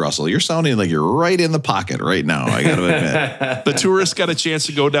engaged, Russell. You're sounding like you're right in the pocket right now. I got to admit. The tourists got a chance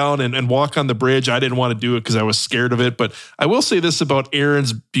to go down and walk on the bridge. I didn't want to do it because I was scared of it. But I will say this about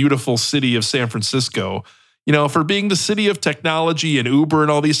Aaron's beautiful city of San Francisco. You know, for being the city of technology and Uber and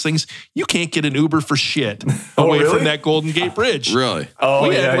all these things, you can't get an Uber for shit away from that Golden Gate Bridge. Really?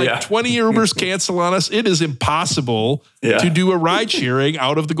 We had 20 Ubers cancel on us. It is impossible to do a ride sharing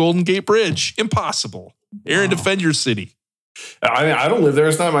out of the Golden Gate Bridge. Impossible. Aaron, defend your city. I mean, I don't live there.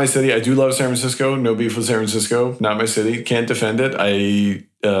 It's not my city. I do love San Francisco. No beef with San Francisco. Not my city. Can't defend it. I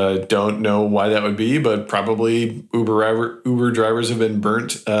don't know why that would be, but probably Uber drivers have been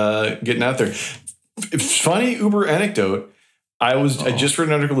burnt getting out there. Funny Uber anecdote. I just read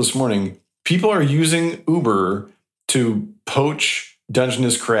an article this morning. People are using Uber to poach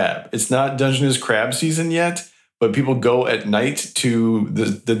Dungeness crab. It's not Dungeness crab season yet, but people go at night to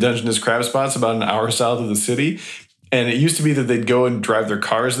the Dungeness crab spots about an hour south of the city. And it used to be that they'd go and drive their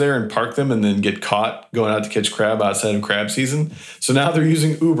cars there and park them and then get caught going out to catch crab outside of crab season. So now they're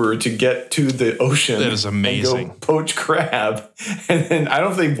using Uber to get to the ocean. That is amazing. And go poach crab. And then I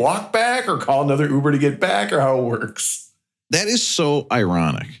don't know if they walk back or call another Uber to get back or how it works. That is so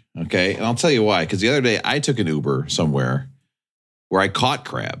ironic. Okay. And I'll tell you why. Because the other day I took an Uber somewhere where I caught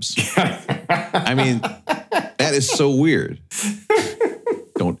crabs. I mean, that is so weird.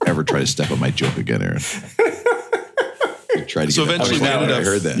 Don't ever try to step on my joke again, Aaron. So eventually we ended up. I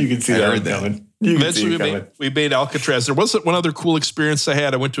heard that. You can see that coming. Eventually we made Alcatraz. There wasn't one other cool experience I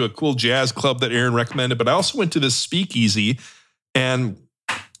had. I went to a cool jazz club that Aaron recommended, but I also went to this speakeasy, and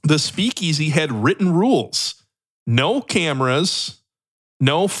the speakeasy had written rules. No cameras,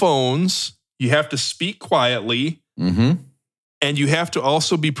 no phones. You have to speak quietly. Mm-hmm. And you have to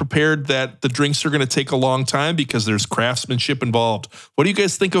also be prepared that the drinks are going to take a long time because there's craftsmanship involved. What do you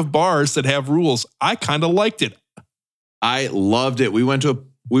guys think of bars that have rules? I kind of liked it. I loved it. We went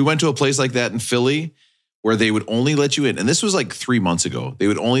to a place like that in Philly where they would only let you in. And this was like 3 months ago. They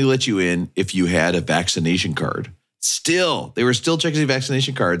would only let you in if you had a vaccination card. They were still checking the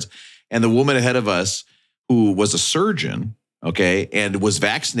vaccination cards. And the woman ahead of us, who was a surgeon, okay, and was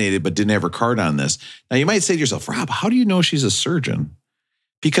vaccinated but didn't have her card on this. Now, you might say to yourself, Rob, how do you know she's a surgeon?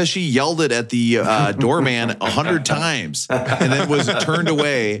 Because she yelled it at the doorman 100 times and then was turned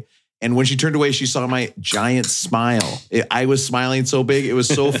away. And when she turned away, she saw my giant smile. I was smiling so big. It was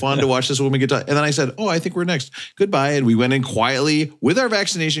so fun to watch this woman get done. And then I said, I think we're next. Goodbye. And we went in quietly with our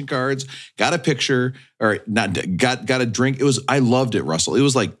vaccination cards, got a picture, or not, got a drink. I loved it, Russell. It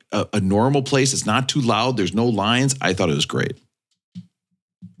was like a normal place. It's not too loud. There's no lines. I thought it was great.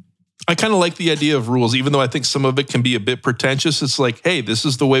 I kind of like the idea of rules, even though I think some of it can be a bit pretentious. It's like, hey, this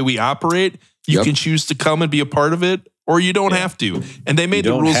is the way we operate. You can choose to come and be a part of it, or you don't have to. And they made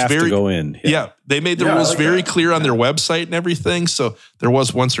the rules very go in. They made the rules very clear on their website and everything. So there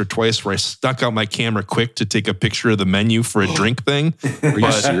was once or twice where I stuck out my camera quick to take a picture of the menu for a drink thing. Are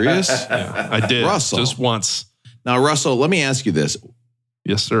you serious? Yeah, I did. Russell. Just once. Now, Russell, let me ask you this.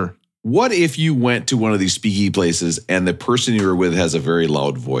 Yes, sir. What if you went to one of these speakeasy places and the person you were with has a very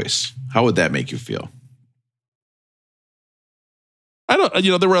loud voice? How would that make you feel?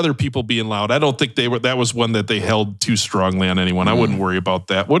 There were other people being loud. I don't think that was one that they held too strongly on anyone. I wouldn't worry about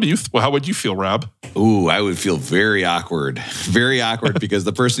that. How would you feel, Rob? Ooh, I would feel very awkward because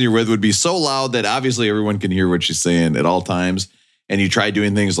the person you're with would be so loud that obviously everyone can hear what she's saying at all times. And you try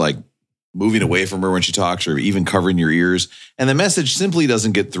doing things like moving away from her when she talks or even covering your ears. And the message simply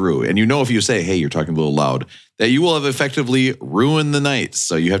doesn't get through. And if you say, hey, you're talking a little loud, that you will have effectively ruined the night.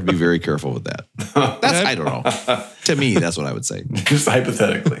 So you have to be very careful with that. I don't know. To me, that's what I would say. Just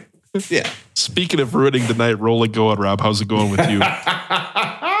hypothetically. Yeah. Speaking of ruining the night, roll it going, Rob. How's it going with you?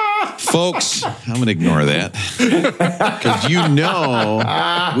 Folks, I'm going to ignore that. Because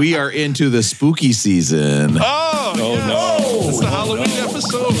we are into the spooky season. Oh no. It's the Halloween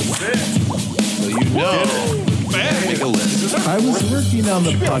episode. So make a list. I was working on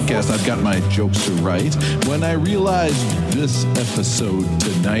the podcast. I've got my jokes to write when I realized this episode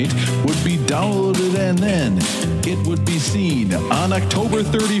tonight would be downloaded and then it would be seen on October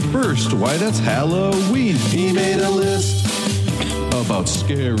 31st. Why, that's Halloween. He made a list about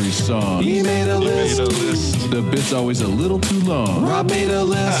scary songs. He made a list. The bit's always a little too long. Rob made a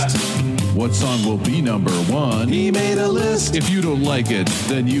list. What song will be number one? He made a list. If you don't like it,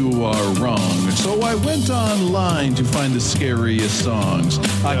 then you are wrong. So I went online to find the scariest songs.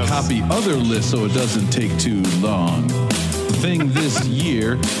 I copy other lists so it doesn't take too long. The thing this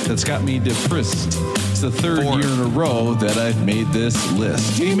year that's got me depressed. It's the third year in a row that I've made this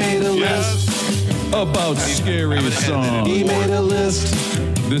list. He made a list about scariest songs. He made a list.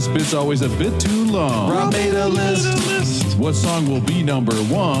 This bit's always a bit too long. Rob made a list. What song will be number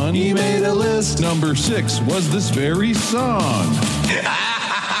one? He made a list. Number 6 was this very song. Yes.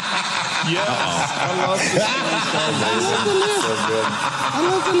 I love this. I love the list. So good. I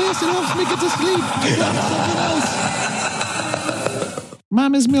love the list. It helps me get to sleep.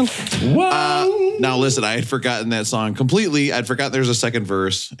 Mama's milk. Now, listen, I had forgotten that song completely. I'd forgotten there's a second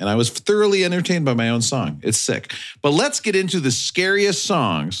verse, and I was thoroughly entertained by my own song. It's sick. But let's get into the scariest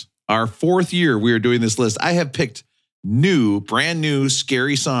songs. Our 4th year we are doing this list. I have picked brand new,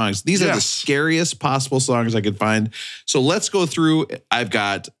 scary songs. These are the scariest possible songs I could find. So let's go through. I've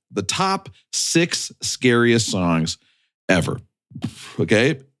got the top 6 scariest songs ever.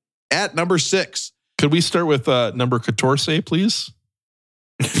 Okay? At number 6. Could we start with number 14, please?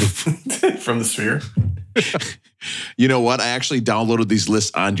 From the Sphere. You know what? I actually downloaded these lists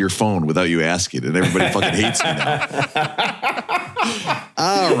onto your phone without you asking, and everybody fucking hates me now.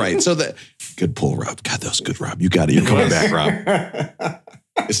 All right. So good pull, Rob. God, that was good, Rob. You got it. You're coming back, Rob.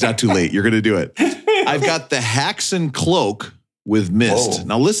 It's not too late. You're going to do it. I've got the Haxon Cloak with Mist. Whoa.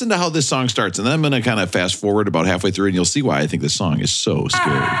 Now listen to how this song starts, and then I'm going to kind of fast forward about halfway through, and you'll see why I think this song is so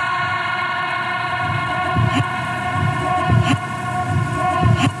scary.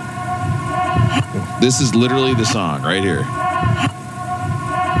 This is literally the song right here.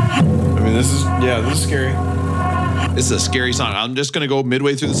 I mean, this is scary. This is a scary song. I'm just going to go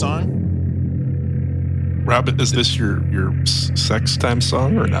midway through the song. Robin, is this your sex time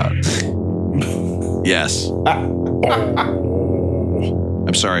song or not? Yes.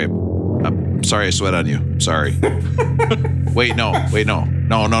 I'm sorry. I'm sorry I sweat on you. I'm sorry. Wait, no.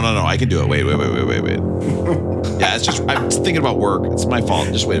 No. I can do it. Wait. Yeah, it's just, I'm thinking about work. It's my fault.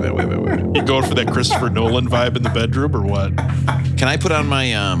 Just wait a minute. You going for that Christopher Nolan vibe in the bedroom or what? Can I put on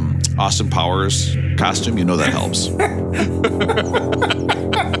my Austin Powers costume? You know that helps.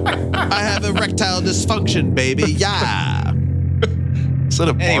 I have erectile dysfunction, baby. Yeah. Is that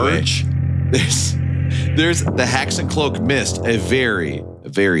a barge? There's the Hacks and Cloak Mist, a very,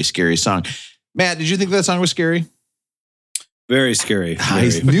 very scary song. Matt, did you think that song was scary? Very scary. I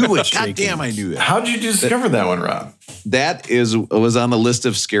knew it. God damn, I knew it. How did you discover that one, Rob? That was on the list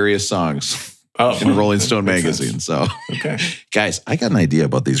of scariest songs in Rolling Stone magazine. So, okay, guys, I got an idea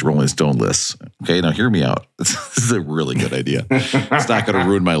about these Rolling Stone lists. Okay, now hear me out. This is a really good idea. It's not going to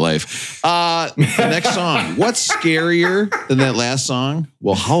ruin my life. The next song. What's scarier than that last song?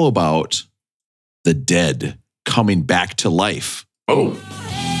 Well, how about the dead coming back to life? Oh.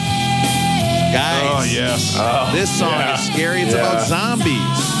 Guys, oh, yes. This song is scary. It's about zombies.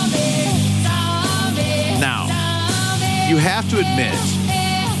 Now, you have to admit,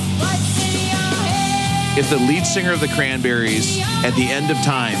 if the lead singer of the Cranberries at the end of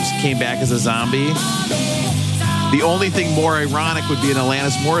times came back as a zombie, the only thing more ironic would be an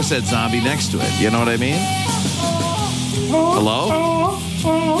Alanis Morissette zombie next to it. You know what I mean? Hello?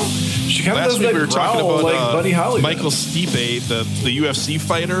 She kind of Last does week that we were talking growl about like Buddy Holly. Michael Stipe, the UFC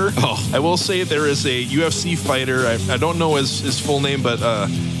fighter. Oh. I will say there is a UFC fighter. I don't know his full name, but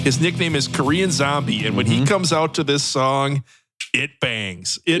his nickname is Korean Zombie. And when he comes out to this song, it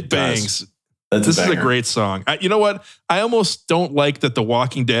bangs. It bangs. This is a great song. You know what? I almost don't like that The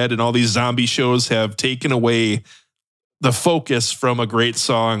Walking Dead and all these zombie shows have taken away the focus from a great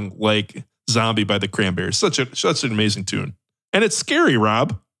song like Zombie by the Cranberries. Such an amazing tune. And it's scary,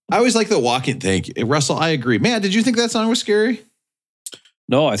 Rob. I always like the walking. Thank you. Russell, I agree. Man, did you think that song was scary?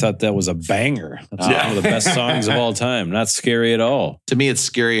 No, I thought that was a banger. That's one of the best songs of all time. Not scary at all. To me, it's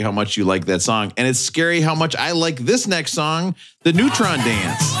scary how much you like that song. And it's scary how much I like this next song, the Neutron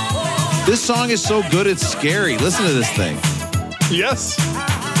Dance. This song is so good, it's scary. Listen to this thing. Yes.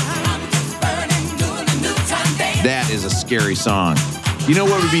 That is a scary song. You know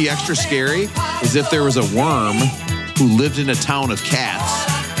what would be extra scary? Is if there was a worm who lived in a town of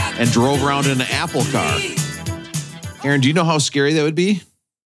cats and drove around in an apple car. Aaron, do you know how scary that would be?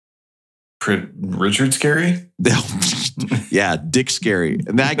 Richard Scary? Yeah, Dick Scary.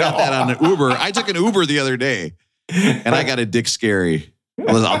 And I got that on an Uber. I took an Uber the other day, and I got a Dick Scary.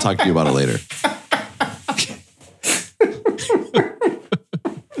 I'll talk to you about it later.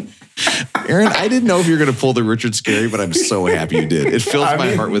 Aaron, I didn't know if you were going to pull the Richard Scary, but I'm so happy you did. It fills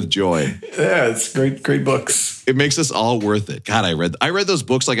my heart with joy. Yeah, it's great books. It makes us all worth it. God, I read those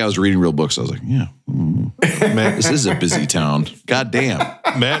books like I was reading real books. I was like, yeah, man, this is a busy town. God damn.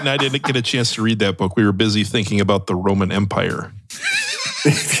 Matt and I didn't get a chance to read that book. We were busy thinking about the Roman Empire.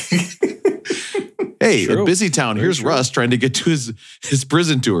 Hey, a busy town. Here's Russ trying to get to his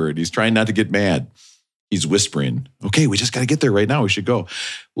prison tour, and he's trying not to get mad. He's whispering, okay, we just got to get there right now. We should go.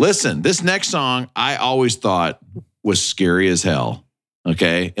 Listen, this next song I always thought was scary as hell,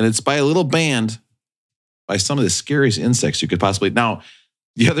 okay? And it's by a little band by some of the scariest insects you could possibly. Now,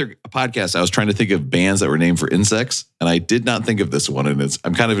 the other podcast, I was trying to think of bands that were named for insects, and I did not think of this one, and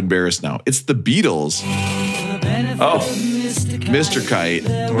I'm kind of embarrassed now. It's the Beatles. Oh. Mr. Kite.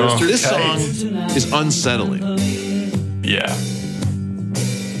 This song is unsettling. Yeah.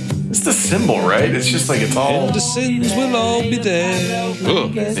 It's the symbol, right? It's just like it's all. And the sins will all be there.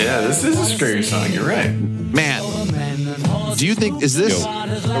 Ugh. Yeah, this is a scary song. You're right. Matt, do you think, is this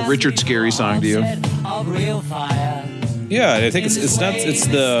a Richard Scary song to you? Yeah, I think it's not, it's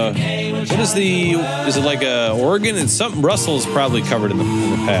the, is it like a organ? It's something Russell's probably covered in the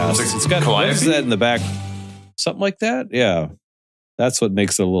past. It's got, what is that in the back? Something like that? Yeah. That's what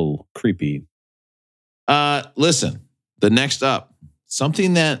makes it a little creepy. Listen, the next up.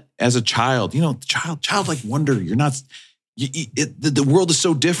 Something that, as a child, childlike wonder. You're not. The world is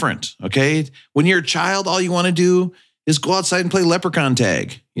so different. Okay, when you're a child, all you want to do is go outside and play leprechaun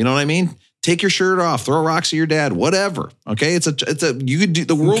tag. You know what I mean? Take your shirt off, throw rocks at your dad, whatever. Okay, you could do.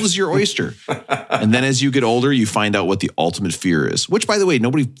 The world is your oyster. And then as you get older, you find out what the ultimate fear is. Which, by the way,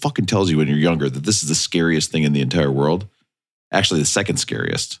 nobody fucking tells you when you're younger that this is the scariest thing in the entire world. Actually, the second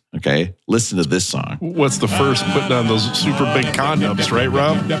scariest. Okay, listen to this song. What's the first? Putting on those super big condoms, right,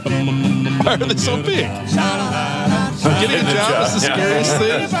 Rob? Why are they so big? Getting a job is the scariest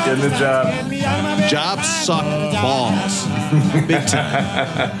thing. Getting a job. Jobs suck balls, big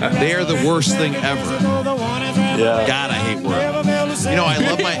time. They are the worst thing ever. Yeah. God, I hate work. I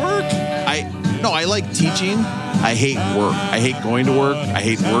love my work. I like teaching. I hate work. I hate going to work. I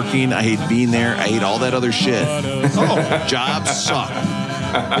hate working. I hate being there. I hate all that other shit. Oh, jobs suck.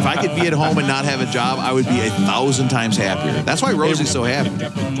 If I could be at home and not have a job, I would be 1,000 times happier. That's why Rosie's so happy.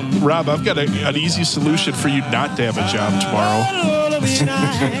 Rob, I've got an easy solution for you not to have a job tomorrow.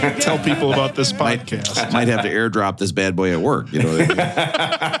 Tell people about this podcast. Might have to airdrop this bad boy at work. You know what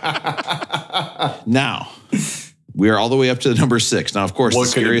I mean? Now, we are all the way up to number 6. Now, of course, the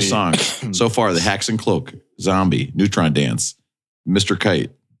scariest songs so far: the Hacks and Cloak, Zombie, Neutron Dance, Mr.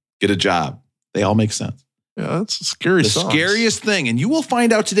 Kite, Get a Job. They all make sense. Yeah, that's a scary song. The scariest thing, and you will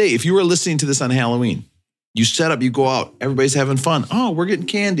find out today if you were listening to this on Halloween. You set up, you go out, everybody's having fun. Oh, we're getting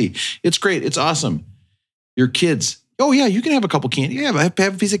candy. It's great. It's awesome. Your kids, oh yeah, you can have a couple candy. Yeah, have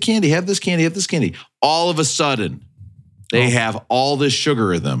a piece of candy. Have this candy. Have this candy. All of a sudden, they have all this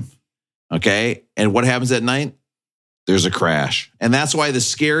sugar in them. Okay, and what happens at night? There's a crash, and that's why the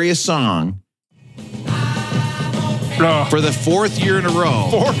scariest song for the 4th year in a row,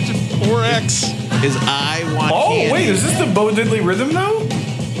 4X, is "I Want Candy." Oh wait, is this the Bo Diddley rhythm though?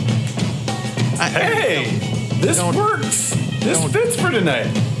 Hey, this works. This fits for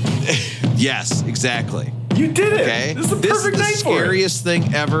tonight. Yes, exactly. You did it. Okay. This is the perfect night for it. Scariest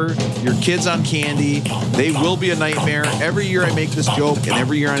thing ever. Your kids on candy. They will be a nightmare. Every year I make this joke, and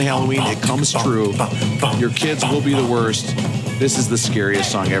every year on Halloween it comes true. Your kids will be the worst. This is the scariest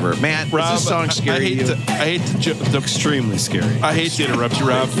song ever. Matt, Rob, is this song scary to you? I hate to extremely scary. I hate to interrupt you,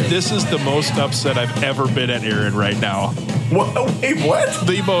 Rob. This is the most upset I've ever been at Aaron right now. What? Wait, what?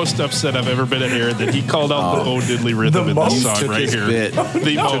 The most upset I've ever been at Aaron that he called out the Bo Diddley rhythm in this song right here. The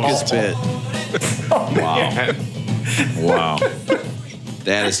took his bit. Oh, Wow. man. Wow.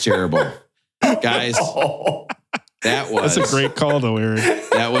 That is terrible. Guys, That's a great call, though, Aaron.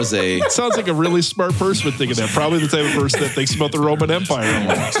 That was a... Sounds like a really smart person would think of that. Probably the type of person that thinks about the Roman Empire a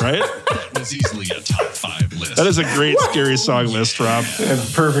lot, right? It was easily a top 5 list. That is a great, scary song list, Rob.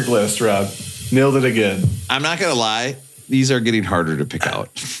 Perfect list, Rob. Nailed it again. I'm not going to lie. These are getting harder to pick out.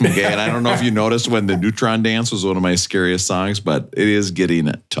 Okay. And I don't know if you noticed when the Neutron Dance was one of my scariest songs, but it is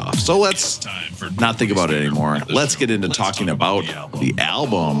getting tough. So let's not think about it anymore. Let's get into talking about the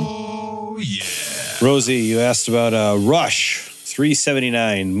album. Oh, yeah. Rosie, you asked about Rush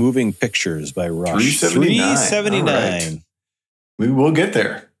 379, Moving Pictures by Rush. 379. Right. We will get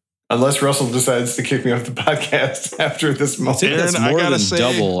there. Unless Russell decides to kick me off the podcast after this moment. That's Aaron, more I gotta than say,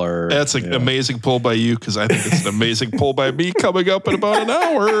 double. Or that's an amazing pull by you, because I think it's an amazing pull by me coming up in about an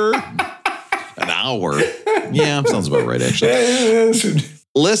hour. An hour? Yeah, sounds about right, actually.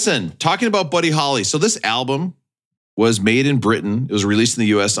 Listen, talking about Buddy Holly. So this album was made in Britain. It was released in the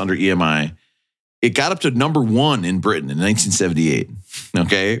U.S. under EMI. It got up to number 1 in Britain in 1978.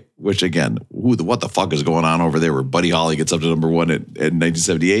 Okay, which again, what the fuck is going on over there where Buddy Holly gets up to number 1 in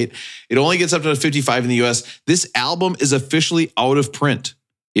 1978? It only gets up to 55 in the U.S. This album is officially out of print.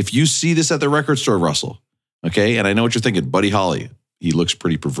 If you see this at the record store, Russell, okay, and I know what you're thinking, Buddy Holly, he looks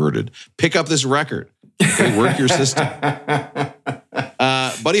pretty perverted. Pick up this record. Okay, work your system.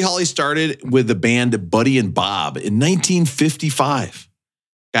 Buddy Holly started with the band Buddy and Bob in 1955.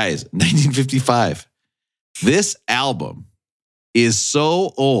 Guys, 1955. This album is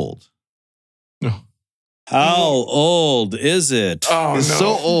so old. How old is it? Oh, It's so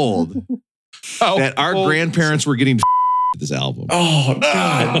old that our grandparents were getting at this album. Oh,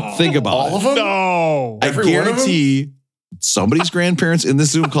 God. Think about All it. of them? No. I Every one of them? guarantee somebody's grandparents in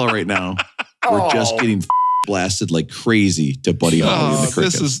this Zoom call right now were just getting blasted like crazy to Buddy Holly and the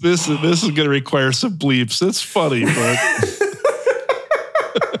Crickets. This is going to require some bleeps. It's funny, but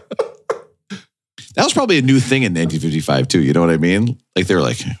That was probably a new thing in 1955 too. You know what I mean? Like they were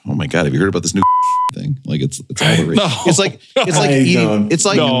like, "Oh my God, have you heard about this new thing?" Like it's all the rage. No. It's like eating. It's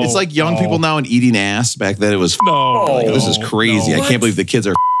like No. it's like young people now and eating ass. Back then it was. no. Like, this is crazy. No. I can't believe the kids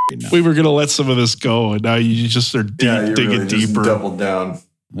are now. We were going to let some of this go, and now you just are digging really just deeper. doubled down.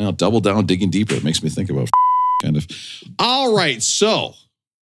 Well, double down, digging deeper. It makes me think about kind of. All right, so.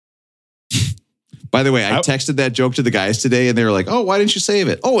 By the way, I texted that joke to the guys today, and they were like, "Oh, why didn't you save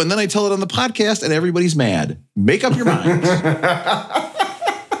it?" Oh, and then I tell it on the podcast, and everybody's mad. Make up your minds.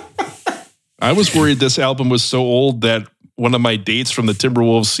 I was worried this album was so old that one of my dates from the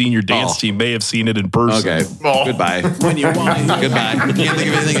Timberwolves senior dance team may have seen it in person. Okay, goodbye. When you want it. Goodbye. Can't think of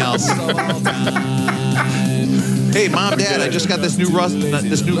anything else. Hey, Mom, Dad, I just got this new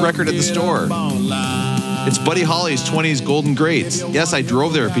record at the store. It's Buddy Holly's 20s Golden Greats. Yes, I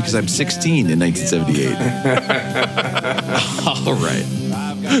drove there because I'm 16 in 1978. All right.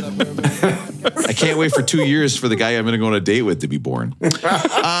 I can't wait for 2 years for the guy I'm going to go on a date with to be born.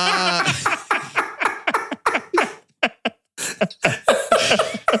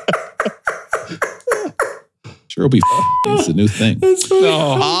 Sure, it'll be. It's a new thing. No,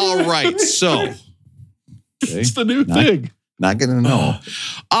 All right, so. it's the new thing. Not going to know.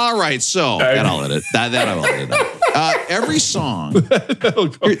 All right, so that I'll edit. That I'll edit out. Every song.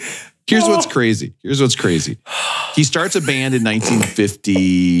 Here's what's crazy. He starts a band in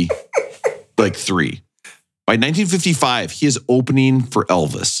 1953. By 1955, he is opening for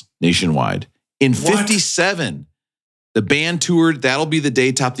Elvis nationwide. In 57, the band toured That'll Be the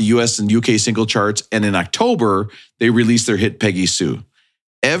Day, topped the US and UK single charts. And in October, they released their hit Peggy Sue.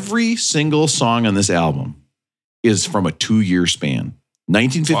 Every single song on this album is from a 2-year span,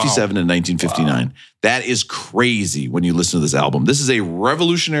 1957 and 1959. Wow. That is crazy when you listen to this album. This is a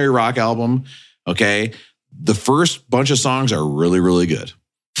revolutionary rock album, okay? The first bunch of songs are really, really good.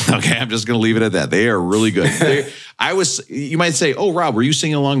 Okay, I'm just going to leave it at that. They are really good. You might say, oh, Rob, were you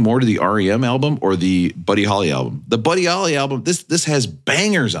singing along more to the REM album or the Buddy Holly album? The Buddy Holly album, this has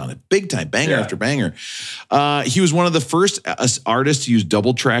bangers on it, big time, banger after banger. He was one of the first artists to use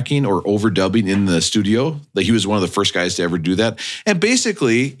double tracking or overdubbing in the studio. He was one of the first guys to ever do that. And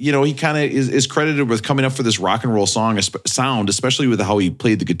basically, he kind of is credited with coming up for this rock and roll sound, especially with how he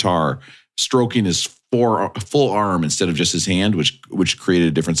played the guitar, stroking his full arm instead of just his hand, which created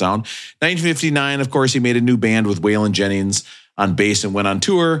a different sound. 1959, of course, he made a new band with Waylon Jennings on bass and went on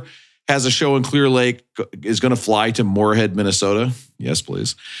tour. Has a show in Clear Lake, is going to fly to Moorhead, Minnesota. Yes,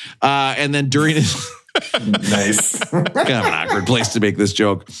 please. And then during his... Nice. Kind of an awkward place to make this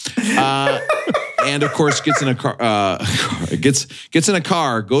joke. And of course, gets in a car, gets in a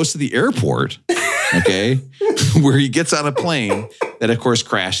car, goes to the airport, okay, where he gets on a plane that, of course,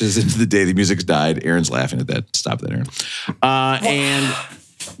 crashes into the day the music's died. Aaron's laughing at that. Stop that, Aaron. And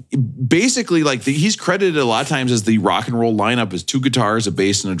basically, he's credited a lot of times as the rock and roll lineup as 2 guitars, a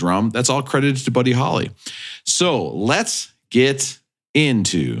bass, and a drum. That's all credited to Buddy Holly. So let's get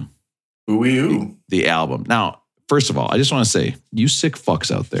into the album. Now, first of all, I just want to say, you sick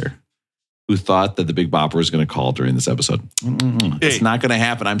fucks out there who thought that the Big Bopper was going to call during this episode. It's not going to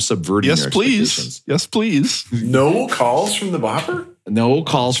happen. I'm subverting your expectations. Yes, please. No calls from the Bopper? No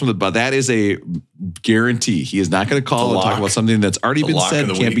calls from but that is a guarantee. He is not going to call and talk about something that's already been said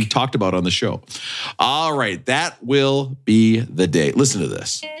and can't be talked about on the show. All right, that will be the day. Listen to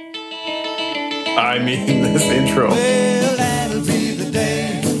this. I mean, this intro. Well, that'll be the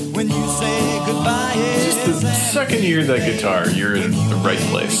day when you say goodbye. Just the second you hear that guitar, you're in the right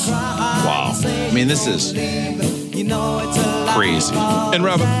place. Wow. I mean, this is crazy. And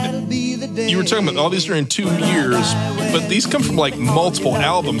Rob, you were talking about all these are in 2 years, but these come from multiple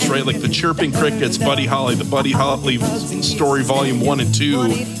albums, right? Like the Chirping Crickets, Buddy Holly, the Buddy Holly Story Volume 1 and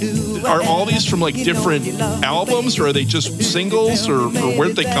 2. Are all these from different albums, or are they just singles, or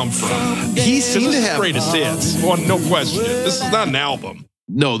where'd they come from? He seemed to have greatest hits. Well, no question. This is not an album.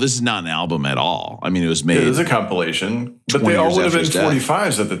 No, this is not an album at all. I mean, it was made. It was a compilation, but they all would have been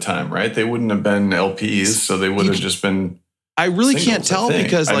 45s at the time, right? They wouldn't have been LPs, so they would have just been. I really can't tell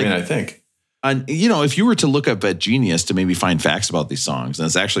because, I think. If you were to look up at Genius to maybe find facts about these songs, and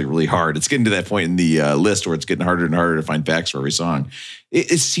it's actually really hard. It's getting to that point in the list where it's getting harder and harder to find facts for every song.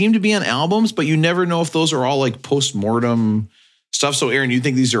 It seemed to be on albums, but you never know if those are all post-mortem stuff. So, Aaron, you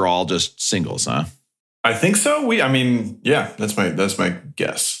think these are all just singles, huh? I think so. That's my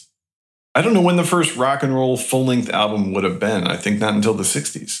guess. I don't know when the first rock and roll full-length album would have been. I think not until the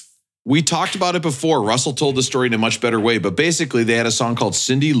 60s. We talked about it before. Russell told the story in a much better way, but basically they had a song called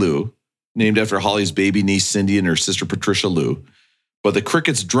Cindy Lou, named after Holly's baby niece Cindy and her sister Patricia Lou. But the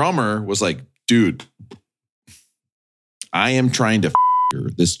Crickets drummer was like, dude, I am trying to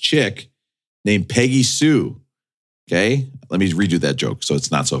this chick named Peggy Sue. Okay? Let me redo that joke so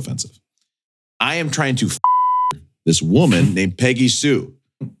it's not so offensive. I am trying to this woman named Peggy Sue.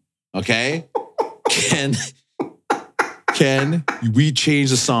 Okay? Can we change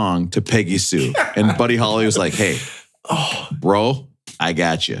the song to Peggy Sue? And Buddy Holly was like, hey, bro, I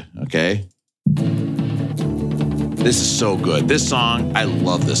got you. Okay? This is so good. This song, I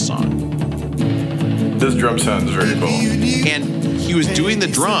love this song. This drum sound is very cool. And he was doing the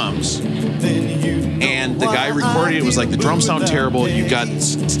drums, and the guy recording it was like, the drums sound terrible. You got,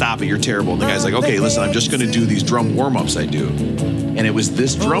 stop it, you're terrible. And the guy's like, okay, listen, I'm just going to do these drum warm-ups I do. And it was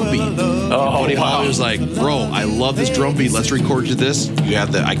this drum beat. Buddy Holly was like, bro, I love this drum beat. Let's record you this. You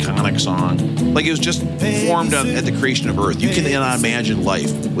have the iconic song. Like, it was just formed at the creation of Earth. You cannot imagine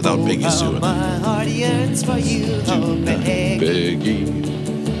life without Peggy Sue. Peggy.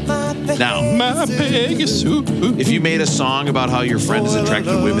 Now, my Peggy Sue. If you made a song about how your friend is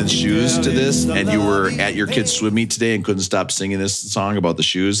attracted to women's shoes to this, and you were at your kid's swim meet today and couldn't stop singing this song about the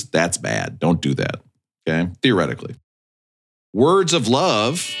shoes, that's bad. Don't do that. Okay? Theoretically. Words of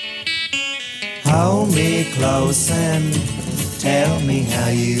Love. Hold me close and tell me how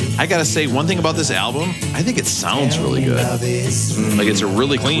you I gotta say, one thing about this album, I think it sounds really good. Like it's a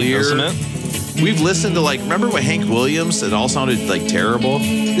really clear. Isn't it? We've listened to remember what Hank Williams? It all sounded like terrible.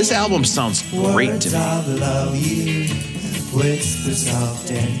 This album sounds great to me.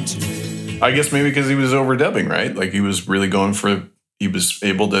 I guess maybe because he was overdubbing, right? Like he was really he was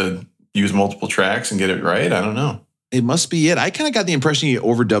able to use multiple tracks and get it right. I don't know. It must be it. I kind of got the impression he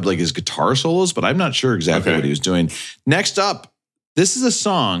overdubbed like his guitar solos, but I'm not sure exactly what he was doing. Next up, this is a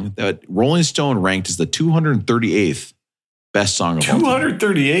song that Rolling Stone ranked as the 238th best song of all time.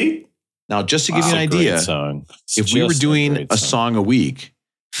 238? Now, just to give you an idea, if we were doing a song a week,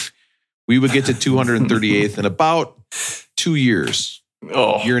 we would get to 238th in about 2 years,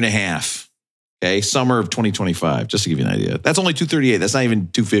 year and a half. Okay, summer of 2025, just to give you an idea. That's only 238. That's not even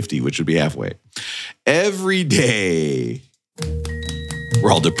 250, which would be halfway. Every day.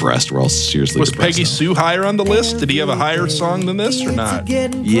 We're all depressed. We're all seriously Was depressed. Peggy Sue higher on the list? Did he have a higher song than this or not?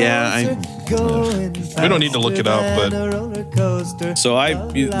 Yeah. We don't need to look it up, but... So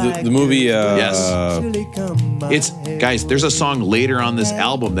the movie... Yes. Guys, there's a song later on this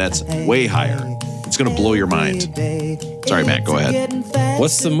album that's way higher. It's going to blow your mind. Sorry, Matt, go ahead.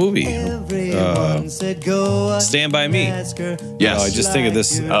 What's the movie? Stand By Me. Yes. I just think of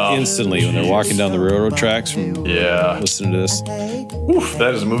this instantly when they're walking down the railroad tracks from listening to this. Oof,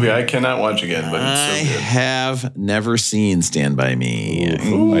 that is a movie I cannot watch again, but it's so good. I have never seen Stand By Me.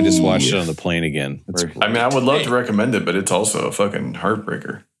 I just watched it on the plane again. I mean, I would love to recommend it, but it's also a fucking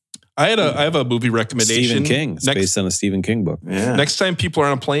heartbreaker. I have a movie recommendation. Stephen King. It's based on a Stephen King book. Yeah. Next time people are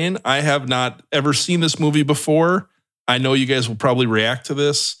on a plane, I have not ever seen this movie before. I know you guys will probably react to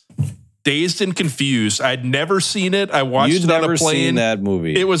this. Dazed and Confused. I'd never seen it. I watched it on a plane. You'd never seen that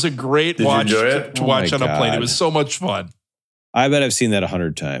movie. It was a great watch to watch on a plane. God. It was so much fun. I bet I've seen that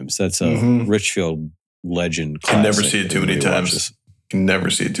 100 times. That's a Richfield legend classic. Can never see it too many times. Can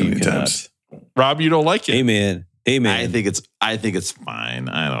never see it too many times. Rob, you don't like it? Hey man. I think it's fine.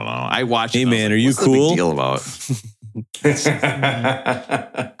 I don't know. I watched it. Hey man, are you what's cool? The big deal about?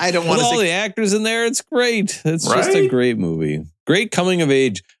 I don't want to all say the actors in there. It's great. It's just a great movie. Great coming of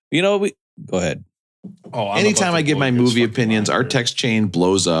age. You know, go ahead. Anytime I give my movie opinions, our text chain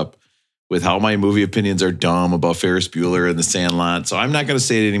blows up with how my movie opinions are dumb about Ferris Bueller and The Sandlot. So I'm not going to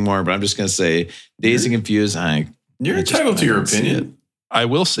say it anymore, but I'm just going to say Dazed and Confused. You're entitled to your opinion. I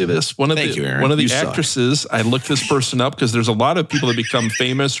will say this. One of the actresses, I looked this person up because there's a lot of people that become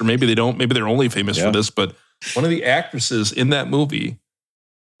famous, or maybe they don't, maybe they're only famous for this, but one of the actresses in that movie,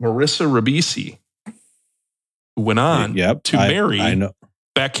 Marissa Ribisi, who went on to marry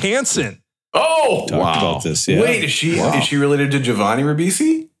Beck Hansen. Oh, talked about this. Yeah. Wait, is she related to Giovanni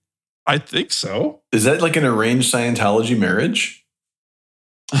Ribisi? I think so. Is that like an arranged Scientology marriage?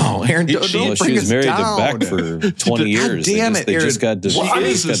 Oh, Aaron, she was married to Beck for 20 years. Damn it, they Aaron. just got She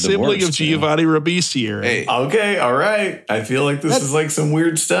is a sibling of Giovanni Ribisi, Aaron. Hey. Okay, all right. I feel like this is like some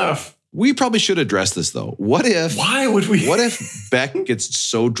weird stuff. We probably should address this though. Why would we? What if Beck gets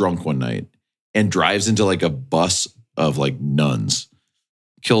so drunk one night and drives into like a bus of like nuns,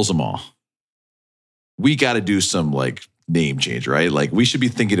 kills them all? We got to do some like name change, right? Like we should be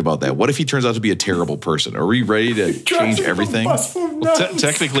thinking about that. What if he turns out to be a terrible person? Are we ready to change everything? Well,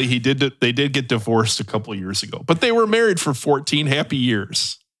 technically, they did get divorced a couple of years ago, but they were married for 14 happy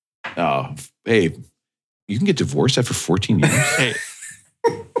years. Oh, hey, you can get divorced after 14 years. Hey,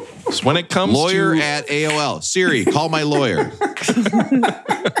 so when it comes lawyer to at AOL, Siri, call my lawyer.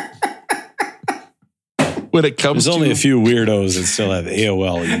 When it comes There's only a few weirdos that still have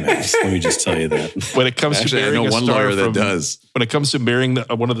AOL emails. Let me just tell you that. When it comes Actually, to I marrying know one lawyer that does. When it comes to marrying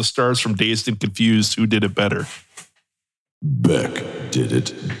one of the stars from Dazed and Confused, who did it better? Beck did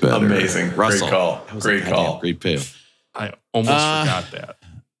it better. Amazing. Russell. Great call. Great call. Great pill. I almost forgot that.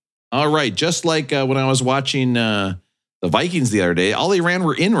 All right. Just like when I was watching the Vikings the other day, all they ran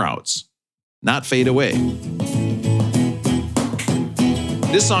were in routes, not fade away.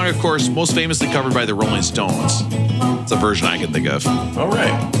 This song, of course, most famously covered by the Rolling Stones. It's a version I can think of. All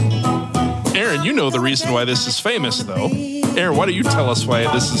right. Aaron, you know the reason why this is famous, though. Aaron, why don't you tell us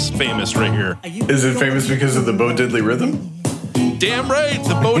why this is famous right here? Is it famous because of the Bo Diddley rhythm? Damn right,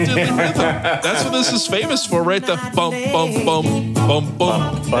 the Bo Diddley rhythm. That's what this is famous for, right? The bump, bump, bump, bump,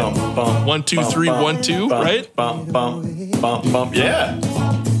 bump. Bump, bump. 1, 2, 3, 1, 2, right? Bump, bump, bump, bump. Yeah.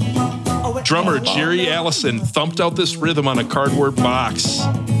 Drummer Jerry Allison thumped out this rhythm on a cardboard box.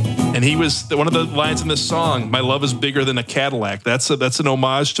 And he was one of the lines in this song, "My love is bigger than a Cadillac." That's an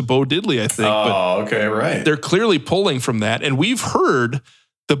homage to Bo Diddley, I think. Oh, okay, right. They're clearly pulling from that. And we've heard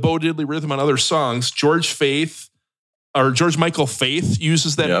the Bo Diddley rhythm on other songs. George Faith, George Michael Faith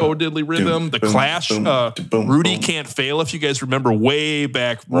uses that Bo Diddley rhythm. The Clash, Rudy Can't Fail. If you guys remember way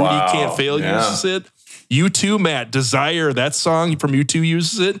back, Rudy Can't Fail uses it. U2, Matt, Desire, that song from U2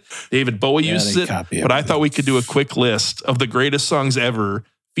 uses it. David Bowie uses it. But I thought we could do a quick list of the greatest songs ever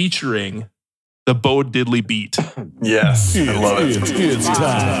featuring the Bo Diddley Beat. Yes, I love it. It's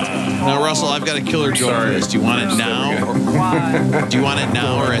time. Now, Russell, I've got a killer joke for this. Do you want it now? Do you want it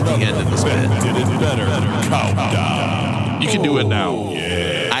now or at the end of this bit? You can do it now.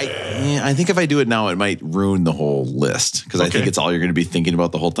 I think if I do it now, it might ruin the whole list because I think it's all you're going to be thinking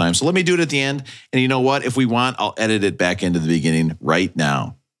about the whole time. So let me do it at the end. And you know what? If we want, I'll edit it back into the beginning right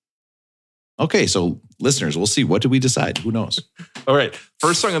now. Okay, so listeners, we'll see. What do we decide? Who knows? All right.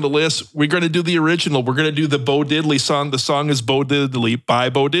 First song on the list, we're going to do the original. We're going to do the Bo Diddley song. The song is Bo Diddley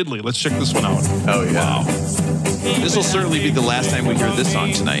by Bo Diddley. Let's check this one out. Oh, yeah. Wow. This will certainly be the last time we hear this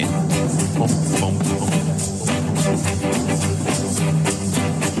song tonight.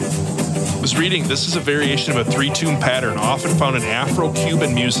 I was reading, this is a variation of a 3-tune pattern often found in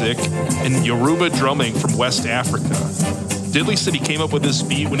Afro-Cuban music and Yoruba drumming from West Africa. Diddley said he came up with this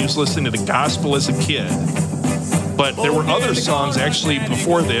beat when he was listening to the gospel as a kid. But there were other songs actually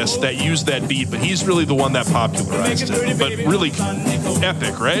before this that used that beat, but he's really the one that popularized it. But really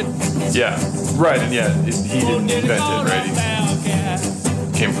epic, right? Yeah, right. And yeah, he didn't invent it, right?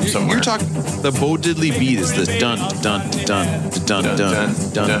 He came from somewhere. You're talking, the Bo Diddley beat is the dun, dun, dun, dun, dun,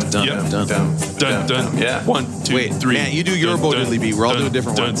 dun, dun, dun, dun. Dun, dun. Yeah. 1, 2, Wait, 3. man, you do your Bo Diddley beat. We're all doing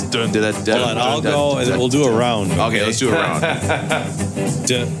different ones. Hold on, I'll go and we'll do a round. Okay, let's do a round.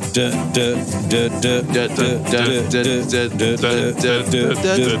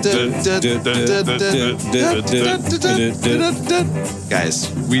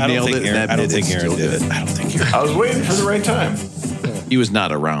 Guys, we nailed it. I don't think Aaron did it. I was waiting for the right time. He was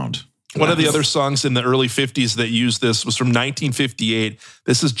not around. One of the other songs in the early 50s that used this was from 1958.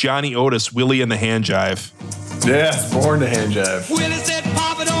 This is Johnny Otis, Willie and the Hand Jive. Yes, born to hand jive. Willie said,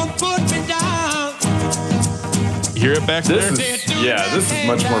 Papa, don't put me down. You hear it back there? This is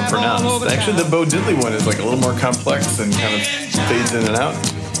much more pronounced. Actually, the Bo Diddley one is like a little more complex and kind of fades in and out.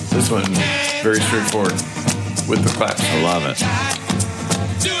 This one, very straightforward with the claps. I love it.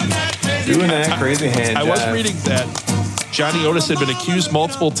 Doing that crazy hand jive. I was reading that Johnny Otis had been accused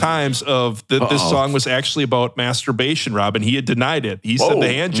multiple times of that this song was actually about masturbation, Rob, and he had denied it. He said the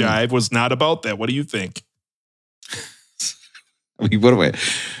hand jive was not about that. What do you think? I mean, what do I?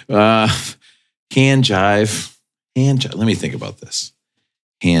 Hand jive. Hand jive. Let me think about this.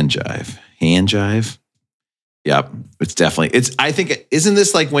 Hand jive. Hand jive. Yep. It's definitely, I think, isn't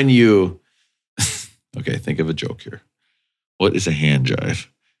this like when you, okay, think of a joke here. What is a hand jive?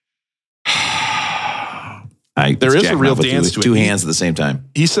 There is a real dance to it. Two hands at the same time.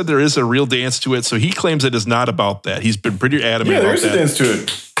 He said there is a real dance to it, so he claims it is not about that. He's been pretty adamant about that. Yeah, there is a dance to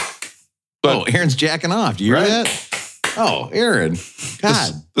it. But Aaron's jacking off. Do you hear that? Oh, Aaron.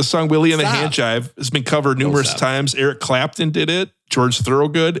 God. The song Willie and the Hand Jive has been covered numerous times. Eric Clapton did it, George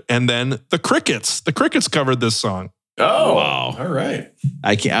Thorogood, and then the Crickets. The Crickets covered this song. Oh, wow. All right.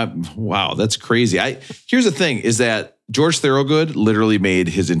 Wow, that's crazy. Here's the thing is that George Thorogood literally made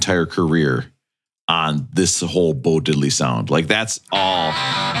his entire career on this whole Bo Diddley sound. Like that's all.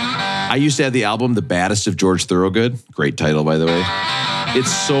 I used to have the album The Baddest of George Thorogood. Great title, by the way. It's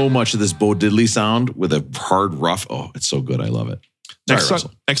so much of this Bo Diddley sound with a hard, rough. Oh, it's so good. I love it. Next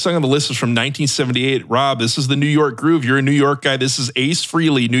song on the list is from 1978. Rob, this is the New York Groove. You're a New York guy. This is Ace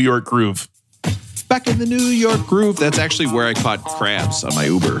Frehley, New York Groove. Back in the New York Groove. That's actually where I caught crabs on my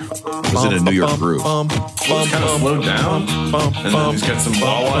Uber. It was in a New York Groove. Kind of slowed down. And then he's got some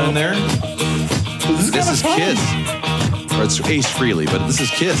Bawa in there. This is Kiss. Or it's Ace Frehley, but this is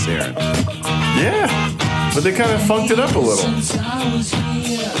Kiss, Aaron. Yeah. But they kind of funked it up a little.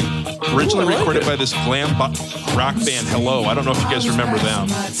 Originally recorded by this glam rock band Hello. I don't know if you guys remember them.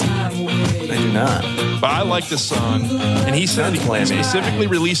 I do not. But I like this song. And he said he specifically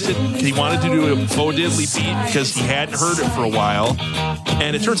released it because he wanted to do a Bo Diddley beat because he hadn't heard it for a while.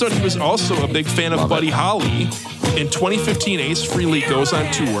 And it turns out he was also a big fan of Buddy Holly. In 2015, Ace Frehley goes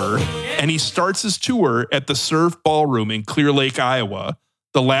on tour, and he starts his tour at the Surf Ballroom in Clear Lake, Iowa,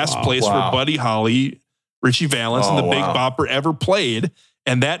 the last place where Buddy Holly, Richie Valens, and the Big Bopper ever played.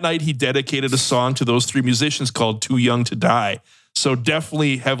 And that night, he dedicated a song to those three musicians called Too Young to Die. So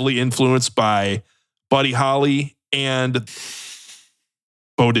definitely heavily influenced by Buddy Holly and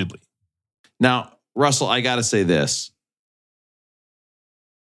Bo Diddley. Now, Russell, I got to say this.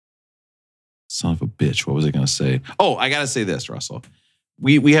 Son of a bitch. What was I going to say? Oh, I got to say this, Russell.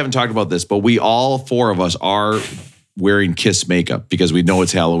 We haven't talked about this, but we all four of us are wearing Kiss makeup because we know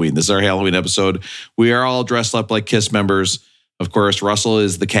it's Halloween. This is our Halloween episode. We are all dressed up like Kiss members. Of course, Russell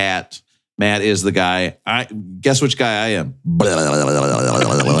is the cat. Matt is the guy. Guess which guy I am.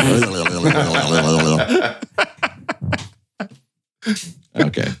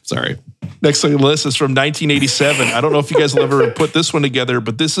 Okay, sorry. Next on the list is from 1987. I don't know if you guys will ever put this one together,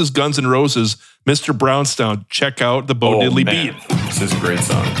 but this is Guns N' Roses, Mr. Brownstone. Check out the Bo Diddley Beat. This is a great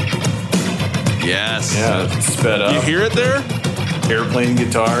song. Yes. Yeah, sped up. You hear it there? Airplane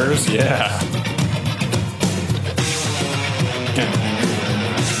guitars. Yeah.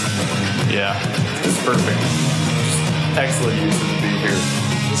 Yeah, it's perfect. Just excellent use of the beat here.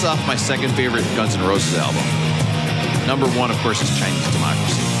 This is off my second favorite Guns N' Roses album. Number one, of course, is Chinese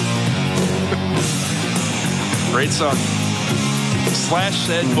Democracy. Great song. Slash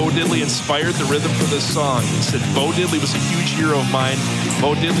said Bo Diddley inspired the rhythm for this song. He said Bo Diddley was a huge hero of mine.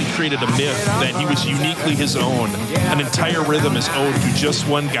 Bo Diddley created a myth that he was uniquely his own. An entire rhythm is owed to just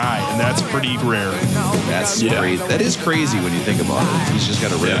one guy, and that's pretty rare. That's great. That is crazy when you think about it. He's just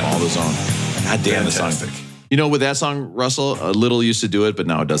got a rhythm all his own. God damn the song. You know, with that song, Russell, a little used to do it, but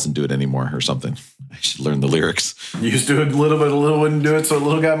now it doesn't do it anymore or something. I should learn the lyrics. Used to it a little bit, a little wouldn't do it, so a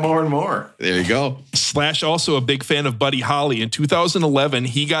little got more and more. There you go. Slash also a big fan of Buddy Holly. In 2011,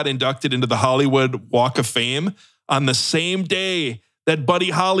 he got inducted into the Hollywood Walk of Fame on the same day that Buddy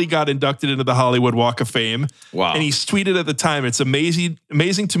Holly got inducted into the Hollywood Walk of Fame. Wow. And he tweeted at the time, it's amazing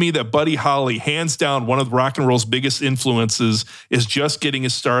to me that Buddy Holly, hands down, one of rock and roll's biggest influences, is just getting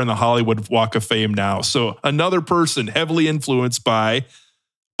his star in the Hollywood Walk of Fame now. So another person heavily influenced by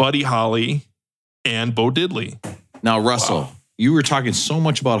Buddy Holly and Bo Diddley. Now, Russell, you were talking so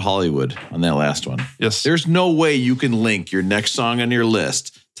much about Hollywood on that last one. Yes. There's no way you can link your next song on your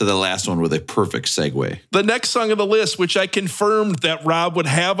list to the last one with a perfect segue. The next song on the list, which I confirmed that Rob would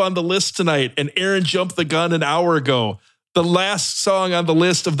have on the list tonight, and Aaron jumped the gun an hour ago. The last song on the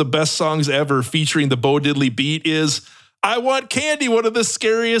list of the best songs ever featuring the Bo Diddley Beat is I Want Candy, one of the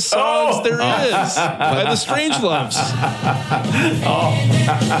scariest songs there is by the Strangeloves.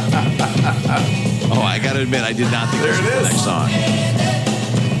 Oh, I got to admit, I did not think this was the next song.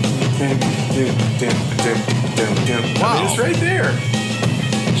 Wow. I mean, it's right there.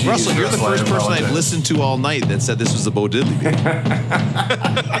 Jeez, Russell, you're the first person I've listened to all night that said this was the Bo Diddley Beat.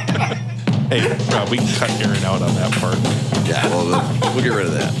 Hey, Rob, we can cut Aaron out on that part. Yeah, well, we'll get rid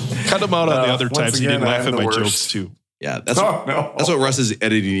of that. Cut him out on the other times he didn't laugh at my worst. jokes too. Yeah, that's what Russ's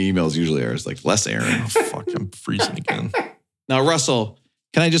editing emails usually are. It's like, less Aaron. Oh, fuck, I'm freezing again. Now, Russell,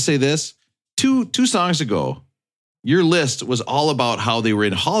 can I just say this? Two songs ago, your list was all about how they were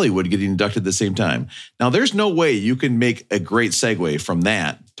in Hollywood getting inducted at the same time. Now, there's no way you can make a great segue from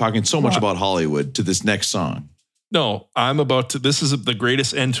that, talking so much about Hollywood, to this next song. No, this is the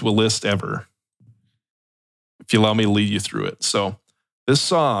greatest end to a list ever. If you allow me to lead you through it. So this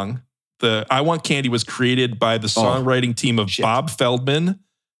song, the I Want Candy, was created by the songwriting team of Bob Feldman,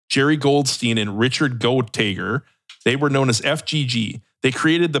 Jerry Goldstein, and Richard Gotager. They were known as FGG. They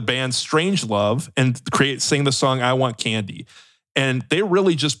created the band Strangelove and sang the song I Want Candy. And they're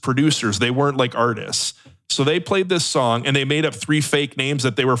really just producers. They weren't like artists. So they played this song and they made up 3 fake names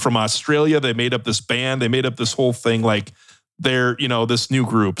that they were from Australia. They made up this band. They made up this whole thing like they're, this new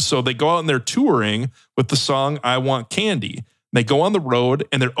group. So they go out and they're touring with the song I Want Candy. They go on the road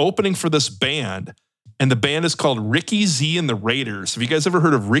and they're opening for this band. And the band is called Ricky Z and the Raiders. Have you guys ever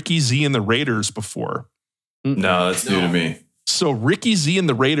heard of Ricky Z and the Raiders before? No, that's new to me. So Ricky Z and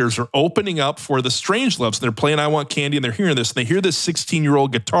the Raiders are opening up for the Strangeloves. They're playing I Want Candy and they're hearing this. And they hear this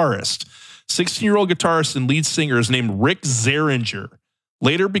 16-year-old guitarist. 16-year-old guitarist and lead singer is named Rick Zeringer.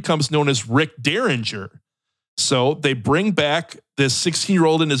 Later becomes known as Rick Derringer. So they bring back this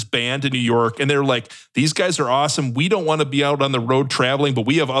 16-year-old and his band to New York. And they're like, these guys are awesome. We don't want to be out on the road traveling, but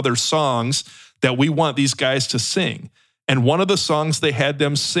we have other songs that we want these guys to sing. And one of the songs they had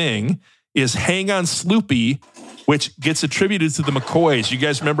them sing is Hang On Sloopy, which gets attributed to the McCoys. You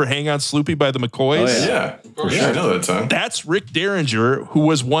guys remember Hang On Sloopy by the McCoys? Oh, yeah. For sure. I know that song. That's Rick Derringer, who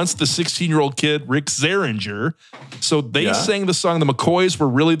was once the 16-year-old kid, Rick Zeringer. So they sang the song. The McCoys were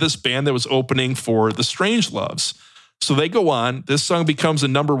really this band that was opening for the Strangeloves. So they go on. This song becomes a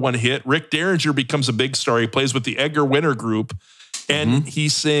 #1 hit. Rick Derringer becomes a big star. He plays with the Edgar Winter Group. And he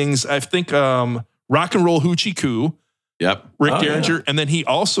sings, I think, Rock and Roll Hoochie Coo. Yep. Rick Derringer. Yeah. And then he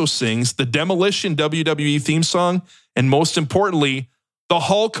also sings the Demolition WWE theme song. And most importantly, the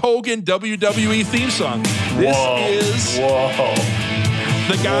Hulk Hogan WWE theme song. This is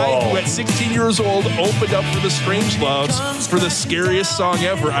the guy who at 16 years old opened up for the Strangeloves for the scariest song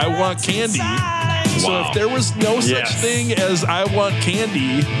ever, I Want Candy. So if there was no such thing as I Want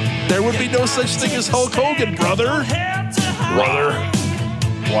Candy, there would be no such thing as Hulk Hogan, brother. Wow.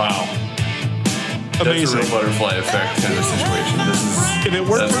 Amazing. That's a real butterfly effect kind of situation. If it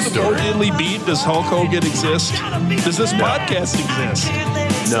weren't for the Bo Diddley Beat, does Hulk Hogan exist? Does this podcast exist?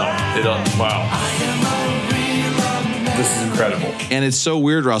 No, it doesn't. Wow. This is incredible. And it's so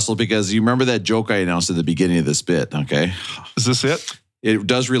weird, Russell, because you remember that joke I announced at the beginning of this bit, okay? Is this it? It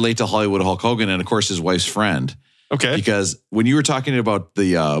does relate to Hollywood Hulk Hogan and, of course, his wife's friend. Okay. Because when you were talking about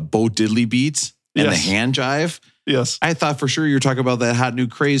the Bo Diddley Beats and the hand jive, yes, I thought for sure you were talking about that hot new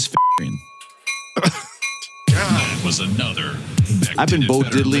craze f***ing. That was another. I've been Bo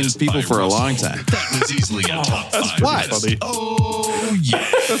Diddling people for a long time. That was easily a top five. What? Funny. Oh, yeah.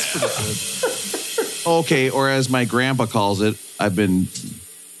 That's pretty good. Okay, or as my grandpa calls it, I've been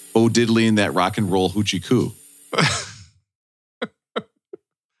Bo Diddling that rock and roll hoochie coo.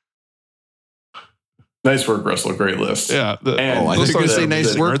 Nice work, Russell. Great list. Yeah. I thought you were going to say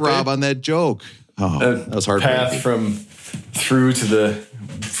nice work, Rob, on that joke. Oh, that was hard. Path from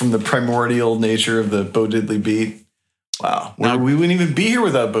the primordial nature of the Bo Diddley Beat. Wow. Now, we wouldn't even be here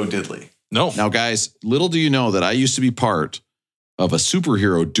without Bo Diddley. No. Now, guys, little do you know that I used to be part of a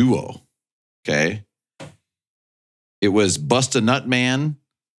superhero duo. Okay. It was Bust a Nut Man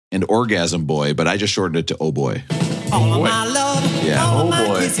and Orgasm Boy, but I just shortened it to Oh Boy. All of my love, Yeah. all of Oh, my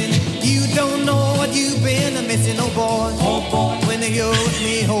boy. kissing. You don't know what you've been missing, oh boy. Oh boy. When you're with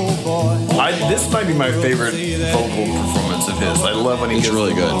me, oh boy. This might be my favorite vocal performance of his. I love when he It's gets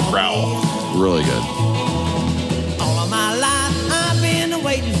really the good. little growl. Really good. All of my life, I've been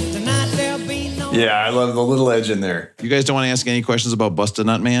waiting. Tonight there'll be no. Yeah, I love the little edge in there. You guys don't want to ask any questions about Bust a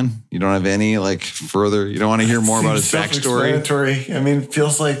Nut Man? You don't have any, like, further? You don't want to hear more about his backstory? Self-explanatory. I mean, it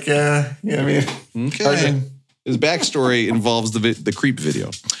feels like, Okay. His backstory involves the creep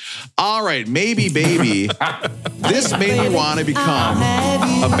video. All right, Maybe Baby. This made me want to become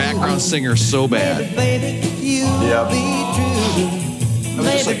a background singer so bad. Baby, you Yep. be true. I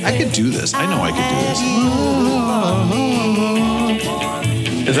was just like, I could do this. I know I could do this.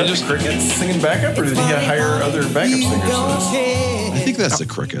 Is that just Crickets singing backup, or did he hire other backup singers for this? I think that's the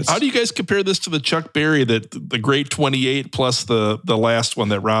Crickets. How do you guys compare this to the Chuck Berry, the great 28 plus the last one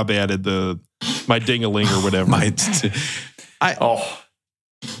that Rob added, the My Ding-a-ling or whatever? I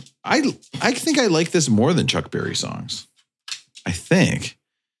think I like this more than Chuck Berry songs. I think.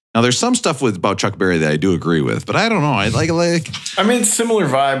 Now, there's some stuff about Chuck Berry that I do agree with, but I don't know. I like. I mean, it's similar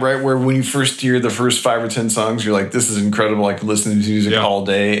vibe, right? Where when you first hear the first 5 or 10 songs, you're like, this is incredible. I can listen to music all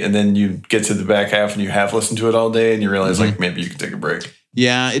day. And then you get to the back half and you have listened to it all day and you realize, like, maybe you can take a break.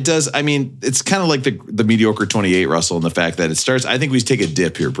 Yeah, it does. I mean, it's kind of like the mediocre 28, Russell, in the fact that it starts. I think we take a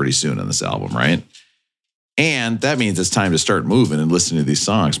dip here pretty soon on this album, right? And that means it's time to start moving and listening to these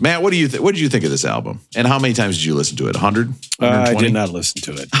songs. Matt, what do you what did you think of this album? And how many times did you listen to it? 100? I did not listen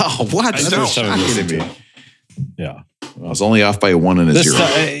to it. Oh, what? That's the first time I listened to it. Yeah. I was only off by a 1 and a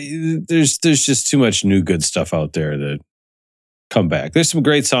 0. There's just too much new good stuff out there that come back. There's some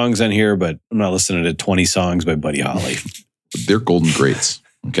great songs on here, but I'm not listening to 20 songs by Buddy Holly. They're golden greats,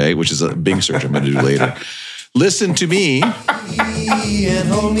 okay? Which is a Bing search I'm going to do later. Listen to me. You guys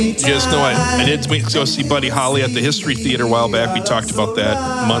know I did go see Buddy Holly at the History Theater a while back. We talked about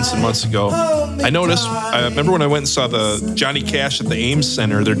that months and months ago. I noticed, I remember when I went and saw the Johnny Cash at the Ames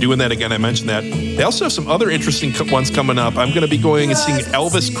Center. They're doing that again. I mentioned that. They also have some other interesting ones coming up. I'm going to be going and seeing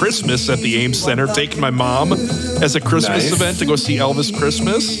Elvis Christmas at the Ames Center, taking my mom as a Christmas event to go see Elvis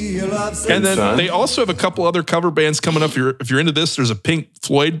Christmas. And then they also have a couple other cover bands coming up. If you're into this, there's a Pink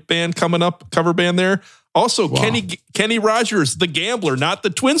Floyd band coming up, cover band there. Also, Kenny Rogers, the gambler, not the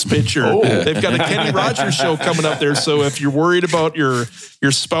Twins pitcher. They've got a Kenny Rogers show coming up there. So if you're worried about your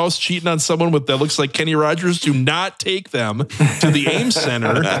spouse cheating on someone that looks like Kenny Rogers, do not take them to the Ames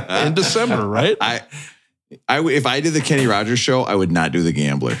Center in December, right? If I did the Kenny Rogers show, I would not do the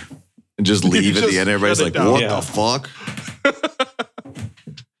gambler and just leave at the end. Everybody's like, "What the fuck?"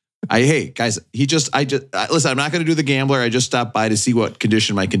 Hey guys, listen, I'm not going to do the gambler. I just stopped by to see what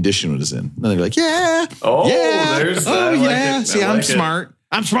condition my condition was in. And they're like, yeah. Oh, yeah. there's that. Oh, I like yeah. it. See, I I'm like it. smart.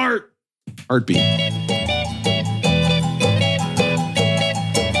 I'm smart. Heartbeat. You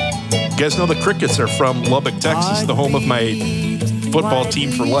guys know the Crickets are from Lubbock, Texas, the home of my football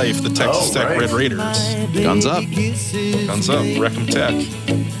team for life, the Texas Tech Red Raiders. Guns up. Guns up. Wreckham Tech.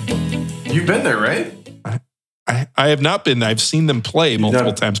 You've been there, right? I have not been. I've seen them play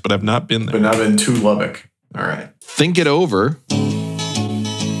multiple times, but I've not been there. But not been to Lubbock. All right. Think it over.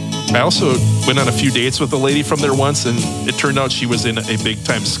 I also went on a few dates with a lady from there once, and it turned out she was in a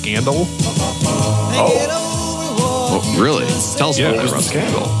big-time scandal. Oh. Oh, really? Tell us about that, There's the Russell.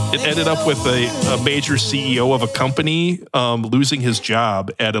 scandal. It ended up with a major CEO of a company losing his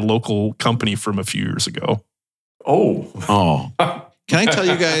job at a local company from a few years ago. Oh. Can I tell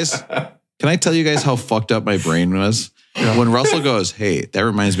you guys? Can I tell you guys how fucked up my brain was? When Russell goes, hey, that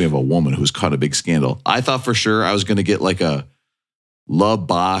reminds me of a woman who's caught a big scandal. I thought for sure I was going to get like a love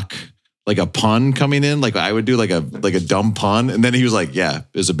Bach, like a pun coming in. Like I would do like a dumb pun. And then he was like, yeah,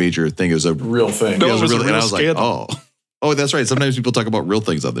 it was a major thing. It was a Real thing. No, it it was a real and I was scandal. like, oh, that's right. Sometimes people talk about real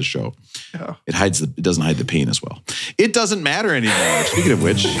things on this show. Yeah. It doesn't hide the pain as well. It doesn't matter anymore. Speaking of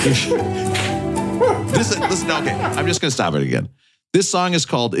which, listen, okay, I'm just going to stop it again. This song is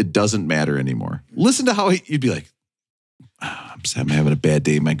called It Doesn't Matter Anymore. Listen to how you'd be like, I'm having a bad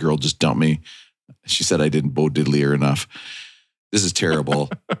day. My girl just dumped me. She said I didn't Bo Diddley her enough. This is terrible.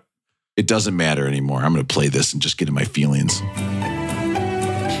 It doesn't matter anymore. I'm going to play this and just get in my feelings.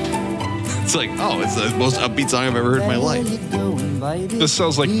 It's like, it's the most upbeat song I've ever heard in my life. This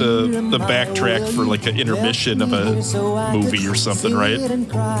sounds like the backtrack for like an intermission of a movie or something, right?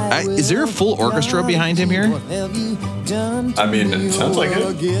 Is there a full orchestra behind him here? I mean, it sounds like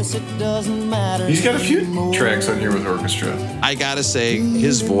it. He's got a few tracks on here with orchestra. I gotta say,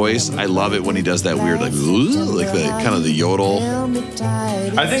 his voice, I love it when he does that weird, like the kind of the yodel.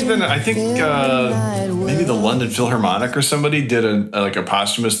 I think maybe the London Philharmonic or somebody did a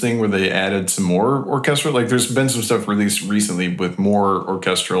posthumous thing where they added some more orchestra. Like there's been some stuff released recently with more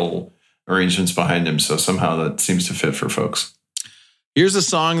orchestral arrangements behind him. So somehow that seems to fit for folks. Here's a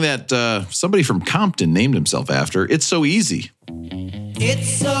song that somebody from Compton named himself after. It's So Easy. It's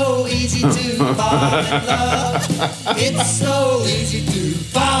so easy to fall in love. It's so easy to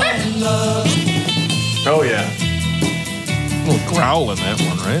fall in love. Oh, yeah. A little growl in that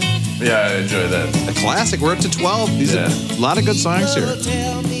one, right? Yeah, I enjoy that. A classic. We're up to 12. These are a lot of good songs here.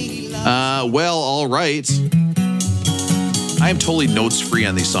 Well, all right. I am totally notes free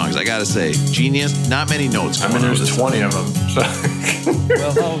on these songs. I gotta say, genius. Not many notes. I mean, there's 20 of them. So.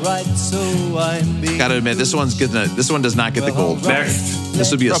 Well, all right, so I'm being Gotta admit, this one does not get the gold. Next.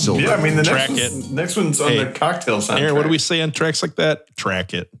 This would be a silver. Yeah, I mean, the Track next one's on the cocktail soundtrack. Aaron, what do we say on tracks like that?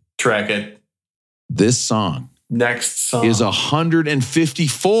 Track it. Track it. This song Next song is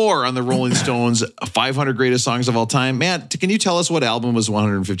 154 on the Rolling Stones 500 greatest songs of all time. Matt, can you tell us what album was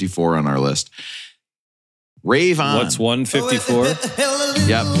 154 on our list? Rave On. What's 154?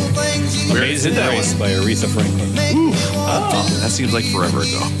 Yep. Amazing Grace by Aretha Franklin. Ooh. Oh, that seems like forever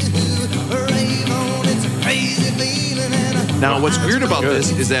ago. Now, what's weird about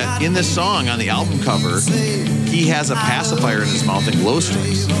this is that in this song on the album cover, he has a pacifier in his mouth and glow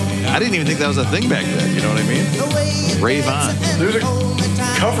sticks. I didn't even think that was a thing back then. You know what I mean? Rave On. There's a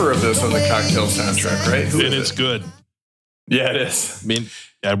cover of this on the cocktail soundtrack, right? And it's good. Yeah, it is. I mean,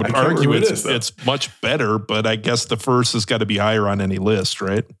 I would I can't argue remember who it is, though. it's much better, but I guess the first has got to be higher on any list,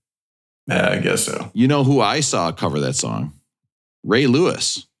 right? Yeah, I guess so. You know who I saw cover that song? Ray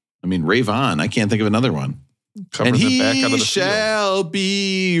Lewis. I mean, Rave On. I can't think of another one. Cover And the back out of he the shall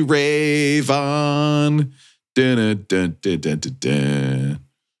be Ray Vaughn. Dun, dun, dun, dun, dun, dun, dun.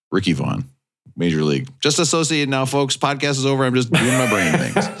 Ricky Vaughn, Major League. Just associated now, folks. Podcast is over. I'm just doing my brain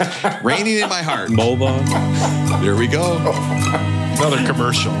things. Raining in my heart. Mobile. There we go. Another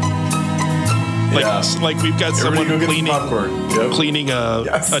commercial. Like we've got someone Everybody go get some cleaning popcorn.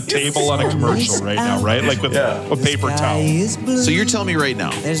 Yep. a table on a commercial right now, right? Like with a paper towel. So you're telling me right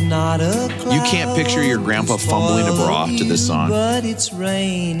now, There's not a you can't picture your grandpa fumbling a bra to this song? but it's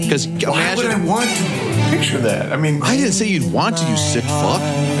raining. Because Why would I imagine, want to picture that? I mean, I didn't say you'd want to, you sick fuck.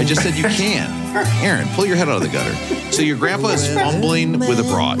 I just said you can. Aaron, pull your head out of the gutter. So your grandpa is fumbling with a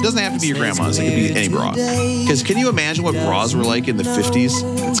bra. It doesn't have to be your grandma's. It could be any bra. Because can you imagine what bras were like in the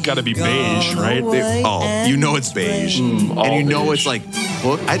 50s? It's got to be beige, right? You know it's beige. And you know beige. it's like,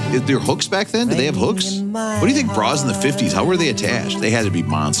 is there hooks back then? Did they have hooks? What do you think bras in the 50s, how were they attached? They had to be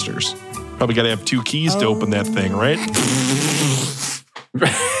monsters. Probably got to have 2 keys to open that thing, right?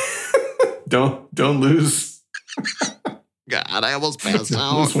 don't lose. God, I almost passed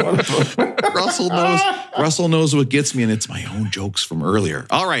out. Lose one of them. Russell knows what gets me, and it's my own jokes from earlier.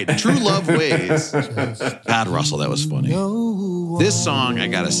 All right, True Love Ways. God, Russell, that was funny. This song, I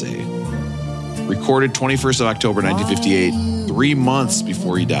gotta say, recorded 21st of October, 1958, 3 months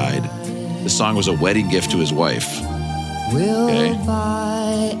before he died. The song was a wedding gift to his wife. Okay.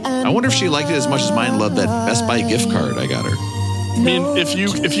 I wonder if she liked it as much as mine loved that Best Buy gift card I got her. I mean, if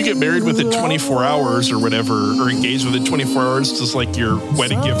you get married within 24 hours or whatever, or engaged within 24 hours, does like your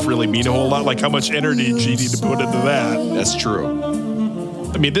wedding gift really mean a whole lot? Like how much energy do you need to put into that? That's true.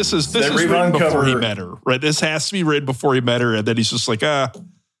 I mean, this is written before he met her, right? This has to be written before he met her, and then he's just like,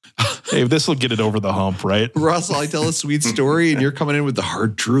 Hey, this will get it over the hump, right? Russell, I tell a sweet story and you're coming in with the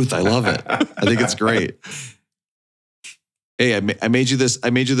hard truth. I love it. I think it's great. Hey, I made you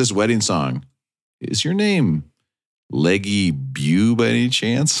this wedding song. Is your name Leggy Bew by any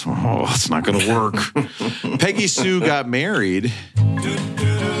chance? Oh, it's not going to work. Peggy Sue got married.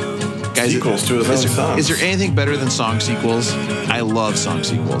 Guys, Sequels to his own songs. is there anything better than song sequels? I love song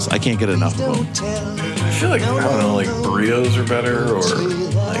sequels. I can't get enough of them. I feel like, I don't know, like burritos are better, or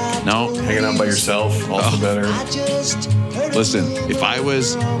like No. hanging out by yourself also better. Listen, if I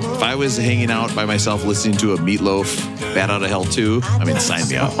was hanging out by myself listening to a Meatloaf Bat Out of Hell 2, I mean, sign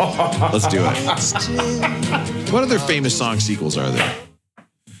me up. Let's do it. What other famous song sequels are there?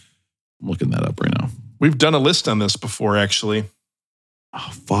 I'm looking that up right now. We've done a list on this before, actually. Oh,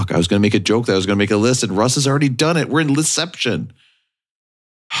 fuck. I was going to make a joke that I was going to make a list, and Russ has already done it. We're in Listception.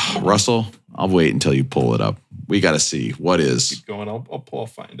 Russell, I'll wait until you pull it up. We got to see what is. Keep going. I'll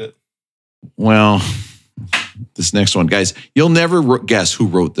find it. Well, this next one, guys, you'll never guess who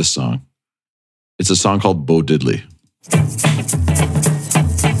wrote this song. It's a song called Bo Diddley.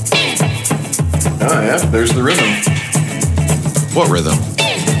 Oh, yeah, there's the rhythm. What rhythm?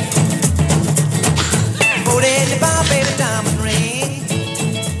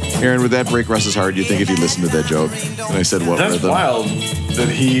 Aaron, would that break Russ's heart? Do you think if he listened to that joke? And I said, what That's rhythm? wild that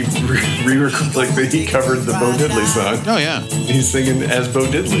he that he covered the Bo Diddley song. Oh, yeah. He's singing as Bo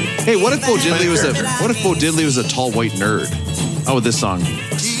Diddley. Hey, what if Bo Diddley was a tall white nerd? How would this song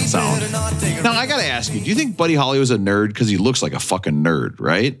sound? Now, I got to ask you, do you think Buddy Holly was a nerd because he looks like a fucking nerd,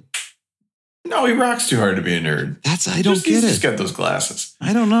 right? No, he rocks too hard to be a nerd. I don't get it. He's got those glasses.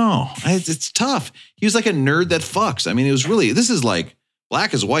 I don't know. It's tough. He was like a nerd that fucks. I mean, this is like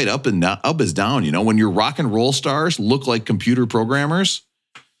black is white, up is down. You know, when your rock and roll stars look like computer programmers,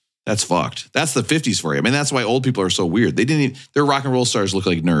 that's fucked. That's the 50s for you. I mean, that's why old people are so weird. Their rock and roll stars look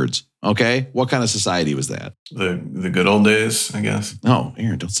like nerds. Okay. What kind of society was that? The good old days, I guess. No,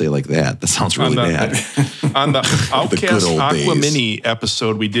 Aaron, don't say it like that. That sounds really bad. On the good Outcast old Aqua days. Mini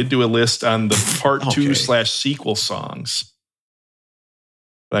episode, we did do a list on the part Okay. 2/sequel songs.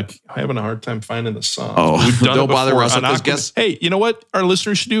 But I'm having a hard time finding the song. Oh, We've done don't it bother before Russell, on 'cause Aqua- guess- Hey, you know what our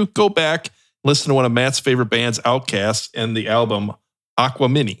listeners should do? Go back, listen to one of Matt's favorite bands, Outcast, and the album Aqua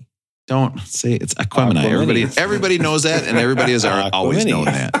Mini. Don't say it's Aquemini. Everybody knows that, and everybody has always known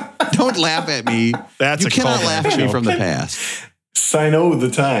that. Don't laugh at me. That's You a cannot callback laugh at me joke. from the past. Sign o' the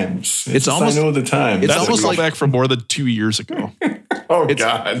times. It's almost- Sign o' the times. it's That's almost a like- callback from more than 2 years ago. oh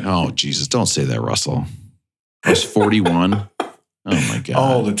God. Oh, Jesus. Don't say that, Russell. I was 41. Oh, my God.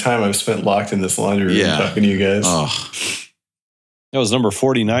 All the time I've spent locked in this laundry room Yeah. talking to you guys. Oh, That was number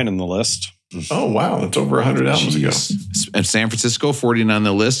 49 on the list. Oh, wow. That's over 100 albums ago. jeez. And San Francisco, 49 on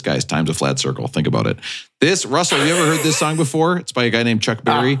the list. Guys, time's a flat circle. Think about it. Russell, have you ever heard this song before? It's by a guy named Chuck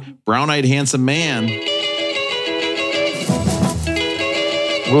Berry. Brown-Eyed Handsome Man.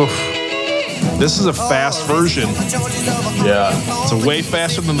 Woof. This is a fast version. Yeah. It's a way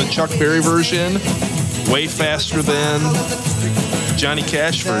faster than the Chuck Berry version. Way faster than Johnny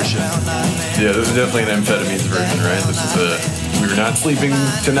Cash version. Yeah, this is definitely an amphetamines version, right? This is we were not sleeping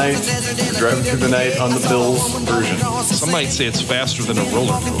tonight. We're driving through the night on the pills version. Some might say it's faster than a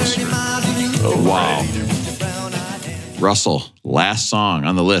roller coaster. Oh, Wow. Russell, last song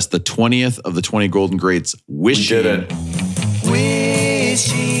on the list, the 20th of the 20 Golden Greats, We Wishing. did it.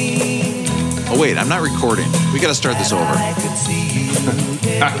 Oh, wait, I'm not recording. We got to start this over.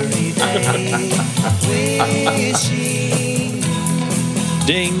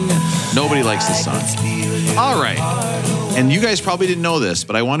 Ding. Nobody likes this song. All right. And you guys probably didn't know this,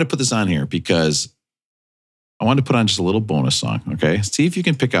 but I wanted to put this on here because I wanted to put on just a little bonus song, okay? See if you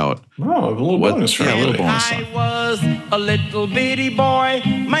can pick out. Oh, a little What- bonus track. yeah, a little Really. bonus song. I was a little bitty boy.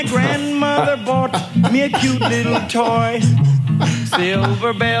 My grandmother bought me a cute little toy.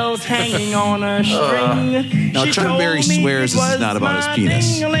 Silver bells hanging on a string. Now, She Chuck told Berry me swears it this is was not about his my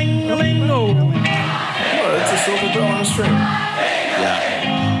penis. ding-a-ling-a-ling-o. Oh, it's a silver bell on a string. Yeah.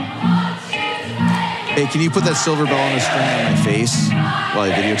 Hey, can you put that silver bell on a string on my face while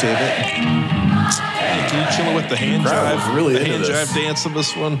I videotape it? Can you chill it with the hand Crowd was jive? really the into hand this. jive dance of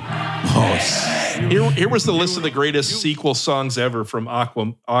this one. Oh, Here was the list of the greatest sequel songs ever from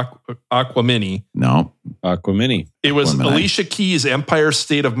Aqua Mini. no. Aquamini. It was Aqua Mini. Alicia Keys' Empire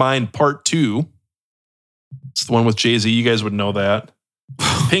State of Mind Part 2. It's the one with Jay-Z. You guys would know that.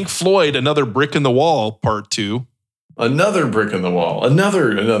 Pink Floyd, Another Brick in the Wall Part 2. Another brick in the wall. Another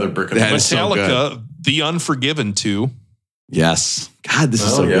brick in the That wall. is so Metallica, The Unforgiven 2. Yes. God, this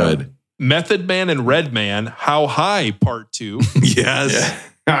is Oh, so yeah. good. Method Man and Redman, How High Part 2. Yes.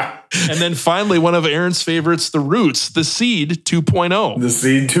 And then finally, one of Aaron's favorites, The Roots, The Seed 2.0. The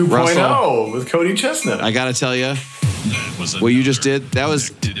Seed 2.0 Russell, with Cody Chestnut. I got to tell you, what you just did, that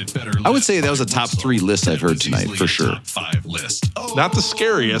was, I would say that was a top 3 list I've heard tonight, for sure. Top 5 list. Oh, Not the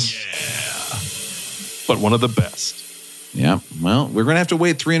scariest, but one of the best. Yeah. Well, we're going to have to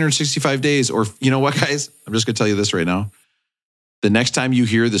wait 365 days. Or, you know what, guys? I'm just going to tell you this right now. The next time you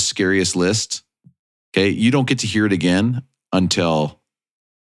hear the scariest list, okay, you don't get to hear it again until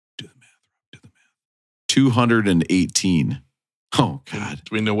 218. Oh, God. Do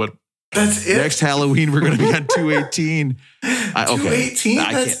we know what? That's it? Next Halloween, we're going to be on 218. 218?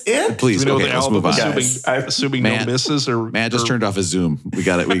 That's it? Please, Do we know okay, the let's album, move on. assuming Matt- no misses? Or Matt just turned off his Zoom. We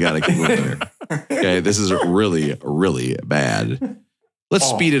got to keep moving here. Okay, this is really, really bad. Let's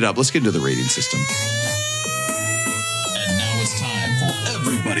speed it up. Let's get into the rating system. And now it's time for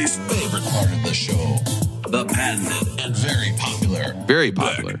everybody's favorite part of the show. The patented and very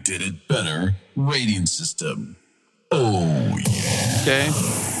popular Beck Did It Better rating system. Oh, yeah. Okay.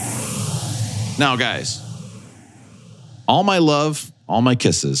 Now, guys, all my love, all my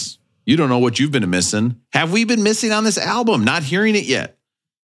kisses. You don't know what you've been missing. Have we been missing on this album? Not hearing it yet.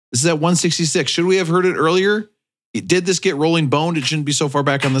 This is at 166. Should we have heard it earlier? Did this get rolling boned? It shouldn't be so far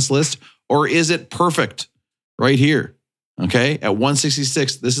back on this list. Or is it perfect right here? Okay. At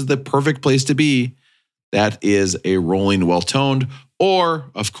 166, this is the perfect place to be. That is a rolling well-toned.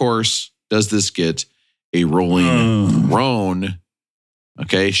 Or, of course, does this get a rolling groan?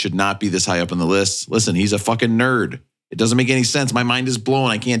 Okay. Should not be this high up on the list. Listen, he's a fucking nerd. It doesn't make any sense. My mind is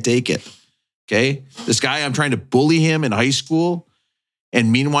blown. I can't take it. Okay. This guy, I'm trying to bully him in high school. And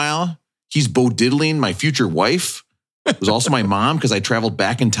meanwhile, he's Bo Diddling my future wife, who's also my mom because I traveled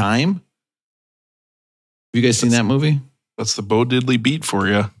back in time. Have you guys seen that movie? That's the Bo Diddley Beat for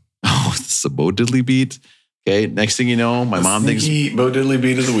you. Oh, it's the Bo Diddley Beat. Okay, next thing you know, my mom thinks Bo Diddley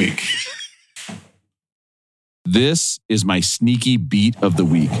Beat of the week. this is my sneaky beat of the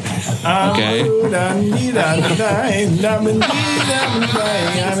week. Okay.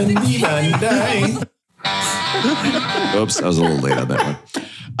 Oops, I was a little late on that one.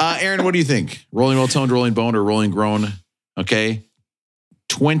 Aaron, what do you think? Rolling well-toned, rolling boned, or rolling groan? Okay.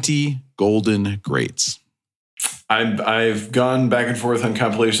 20 golden greats. I've gone back and forth on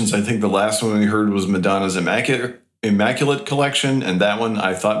compilations. I think the last one we heard was Madonna's Immaculate Collection, and that one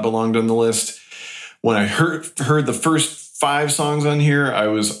I thought belonged on the list. When I heard the first 5 songs on here, I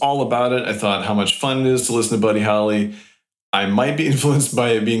was all about it. I thought how much fun it is to listen to Buddy Holly. I might be influenced by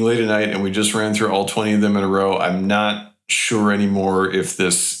it being late at night, and we just ran through all 20 of them in a row. I'm not sure anymore if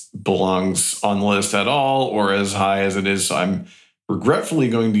this belongs on the list at all or as high as it is. So I'm regretfully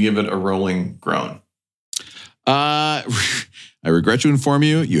going to give it a rolling groan. I regret to inform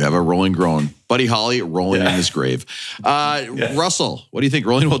you, you have a rolling groan. Buddy Holly rolling in his grave. Russell, what do you think?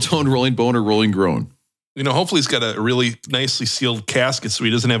 Rolling well-toned, rolling bone, or rolling groan? You know, hopefully he's got a really nicely sealed casket so he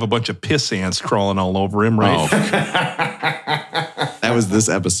doesn't have a bunch of piss ants crawling all over him, right? Oh. That was this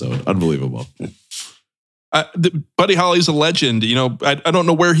episode. Unbelievable. Buddy Holly's a legend. You know, I don't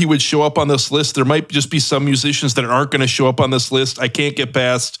know where he would show up on this list. There might just be some musicians that aren't going to show up on this list. I can't get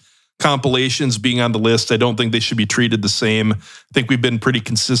past compilations being on the list. I don't think they should be treated the same. I think we've been pretty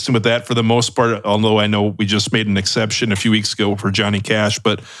consistent with that for the most part, although I know we just made an exception a few weeks ago for Johnny Cash.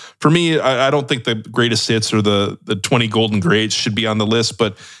 But for me, I don't think the greatest hits or the 20 golden greats should be on the list,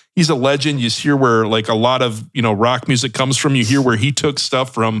 but he's a legend. You hear where like a lot of, you know, rock music comes from. You hear where he took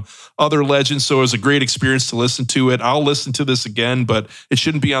stuff from other legends. So it was a great experience to listen to it. I'll listen to this again, but it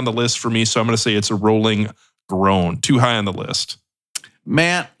shouldn't be on the list for me. So I'm going to say it's a rolling groan. Too high on the list.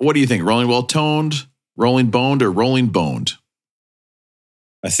 Matt, what do you think? Rolling well-toned, rolling boned, or rolling boned?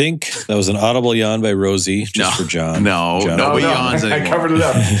 I think that was an audible yawn by Rosie, just for John. Nobody yawns anymore. I covered it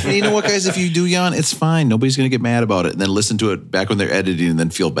up. Hey, you know what, guys? If you do yawn, it's fine. Nobody's going to get mad about it. And then listen to it back when they're editing and then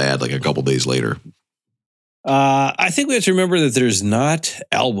feel bad like a couple days later. I think we have to remember that there's not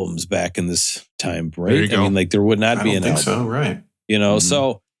albums back in this time, right? There you go. I mean, like there would not be I an don't think album. so, right. You know,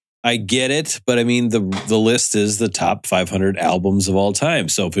 so I get it, but I mean, the list is the top 500 albums of all time.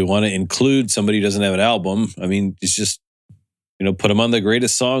 So if we want to include somebody who doesn't have an album, I mean, it's just, you know, put them on the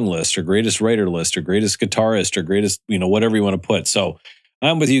greatest song list or greatest writer list or greatest guitarist or greatest, you know, whatever you want to put. So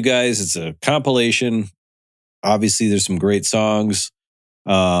I'm with you guys. It's a compilation. Obviously, there's some great songs,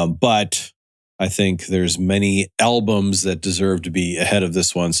 but I think there's many albums that deserve to be ahead of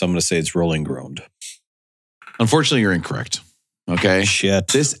this one. So I'm going to say it's rolling groaned. Unfortunately, you're incorrect. Okay. Shit.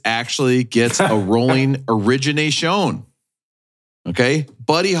 This actually gets a rolling origination. Okay.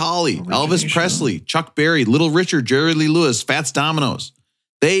 Buddy Holly, Elvis Presley, Chuck Berry, Little Richard, Jerry Lee Lewis, Fats Dominoes.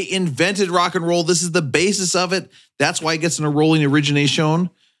 They invented rock and roll. This is the basis of it. That's why it gets in a rolling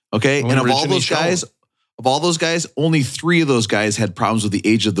origination. Okay. Only And of all originally those guys, only 3 of those guys had problems with the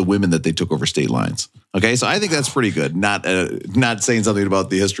age of the women that they took over state lines. Okay. So I think that's pretty good. Not saying something about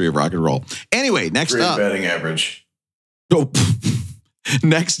the history of rock and roll. Anyway, next Great up. batting average. Oh,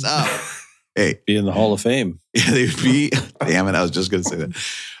 next up. Hey. Be in the Hall of Fame. Yeah, they would be. Damn it. I was just going to say that.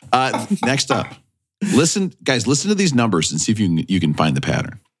 Next up. Listen to these numbers and see if you can find the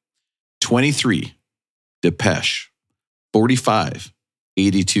pattern. 23, Depeche. 45,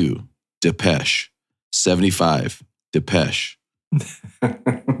 82, Depeche. 75, Depeche.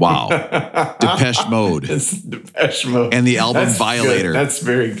 Wow. Depeche Mode. It's Depeche Mode. And the album Violator. Good. That's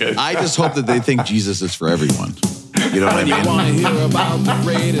very good. I just hope that they think Jesus is for everyone. You know what I mean? Want to hear about the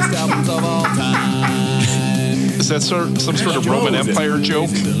greatest albums of all time? Is that some sort of Roman Empire joke?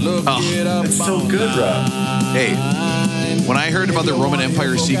 It's so good, Rob. Hey, when I heard about the Roman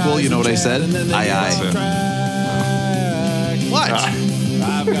Empire sequel, you know what I said? Aye. What?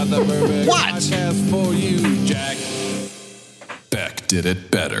 I've got the perfect What? podcast for you, Jack. Beck did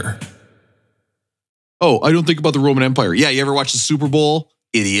it better. Oh, I don't think about the Roman Empire. Yeah, you ever watch the Super Bowl?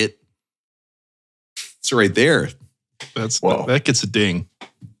 Idiot. It's right there. That gets a ding.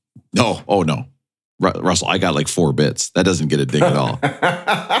 No. Oh, no. Russell, I got like 4 bits. That doesn't get a ding at all.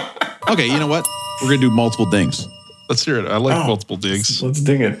 Okay, you know what? We're going to do multiple dings. Let's hear it. I like multiple dings. Let's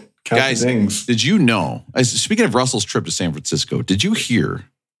ding it. Count Guys, the dings. did you know, speaking of Russell's trip to San Francisco, did you hear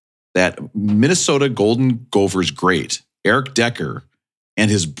that Minnesota Golden Gophers great Eric Decker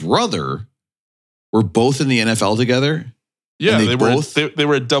and his brother were both in the NFL together? Yeah, And they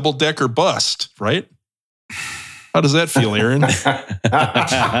were a double-decker bust, right? How does that feel, Aaron? What?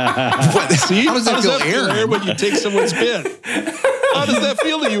 See? How does that feel, Aaron? When you take someone's bit? How does that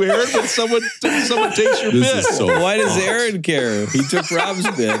feel to you, Aaron, when someone takes your bit? Why does Aaron care? He took Rob's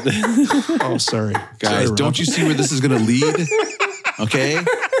bit. Oh, sorry. Guys, Sorry, don't you see where this is going to lead? Okay?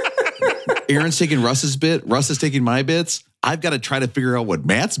 Aaron's taking Russ's bit. Russ is taking my bits. I've got to try to figure out what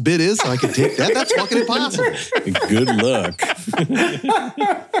Matt's bit is so I can take that. That's fucking impossible. Good luck.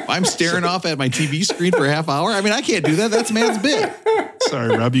 I'm staring off at my TV screen for a half hour. I mean, I can't do that. That's Matt's bit.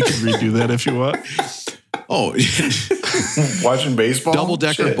 Sorry, Rob. You can redo that if you want. Oh, Watching baseball?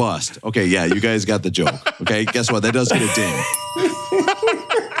 double-decker Shit. bust. Okay, yeah, you guys got the joke. Okay, guess what? That does get a ding.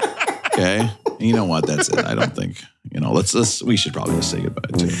 Okay, you know what? That's it. I don't think, we should probably just say goodbye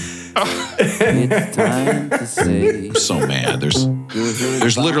too. It's time to say I'm so mad.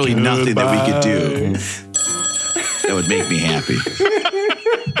 There's literally nothing that we could do that would make me happy.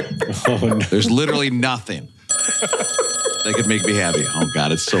 Oh, no. There's literally nothing that could make me happy. Oh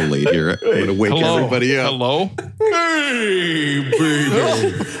God, it's so late here. I'm gonna wake everybody up. Hello? Hey,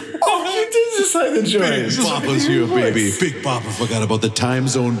 baby. Oh, you did just like the joy. Big Papa's here, baby. Big Papa forgot about the time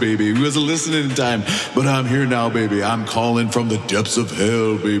zone, baby. He wasn't listening in time, but I'm here now, baby. I'm calling from the depths of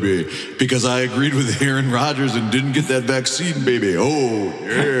hell, baby, because I agreed with Aaron Rodgers and didn't get that vaccine, baby. Oh,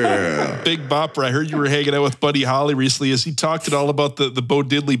 yeah. Big Bopper, I heard you were hanging out with Buddy Holly recently. Has he talked at all about the Bo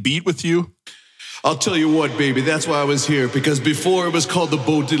Diddley Beat with you? I'll tell you what, baby, that's why I was here, because before it was called the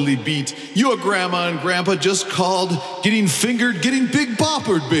Bo Diddley Beat, your grandma and grandpa just called getting fingered, getting big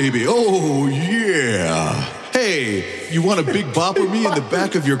boppered, baby. Oh, yeah. Hey, you want to big bopper me in the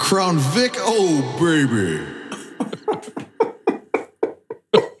back of your Crown Vic? Oh, baby.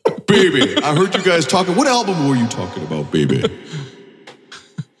 Baby, I heard you guys talking. What album were you talking about, baby?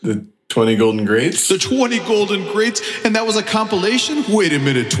 The 20 Golden Greats? The 20 Golden Greats, and that was a compilation? Wait a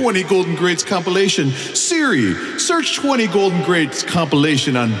minute, 20 Golden Greats compilation. Siri, search 20 Golden Greats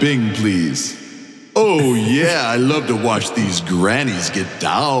compilation on Bing, please. Oh, yeah, I love to watch these grannies get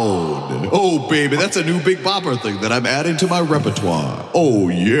down. Oh, baby, that's a new Big Bopper thing that I'm adding to my repertoire. Oh,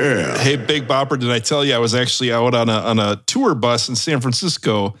 yeah. Hey, Big Bopper, did I tell you I was actually out on a tour bus in San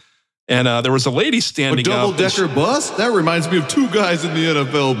Francisco? And there was a lady standing A up. double-decker bus? That reminds me of 2 guys in the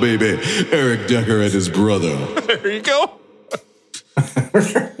NFL, baby. Eric Decker and his brother. There you go.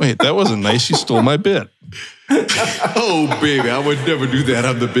 Wait, that wasn't nice. You stole my bit. Oh, baby, I would never do that.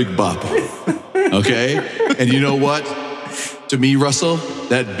 I'm the Big Bopper. Okay? And you know what? To me, Russell,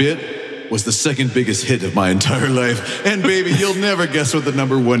 that bit was the second biggest hit of my entire life. And baby, you'll never guess what the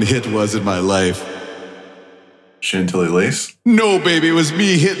number 1 hit was in my life. Chantilly Lace? No, baby, it was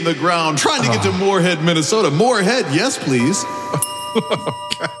me hitting the ground, trying to get to Moorhead, Minnesota. Moorhead, yes, please.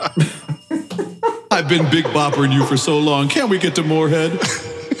 I've been Big Boppering you for so long. Can't we get to Moorhead?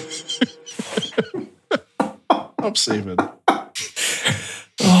 I'm saving.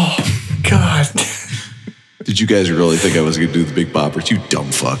 Oh, God. Did you guys really think I was going to do the Big Boppers? You dumb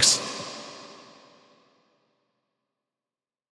fucks.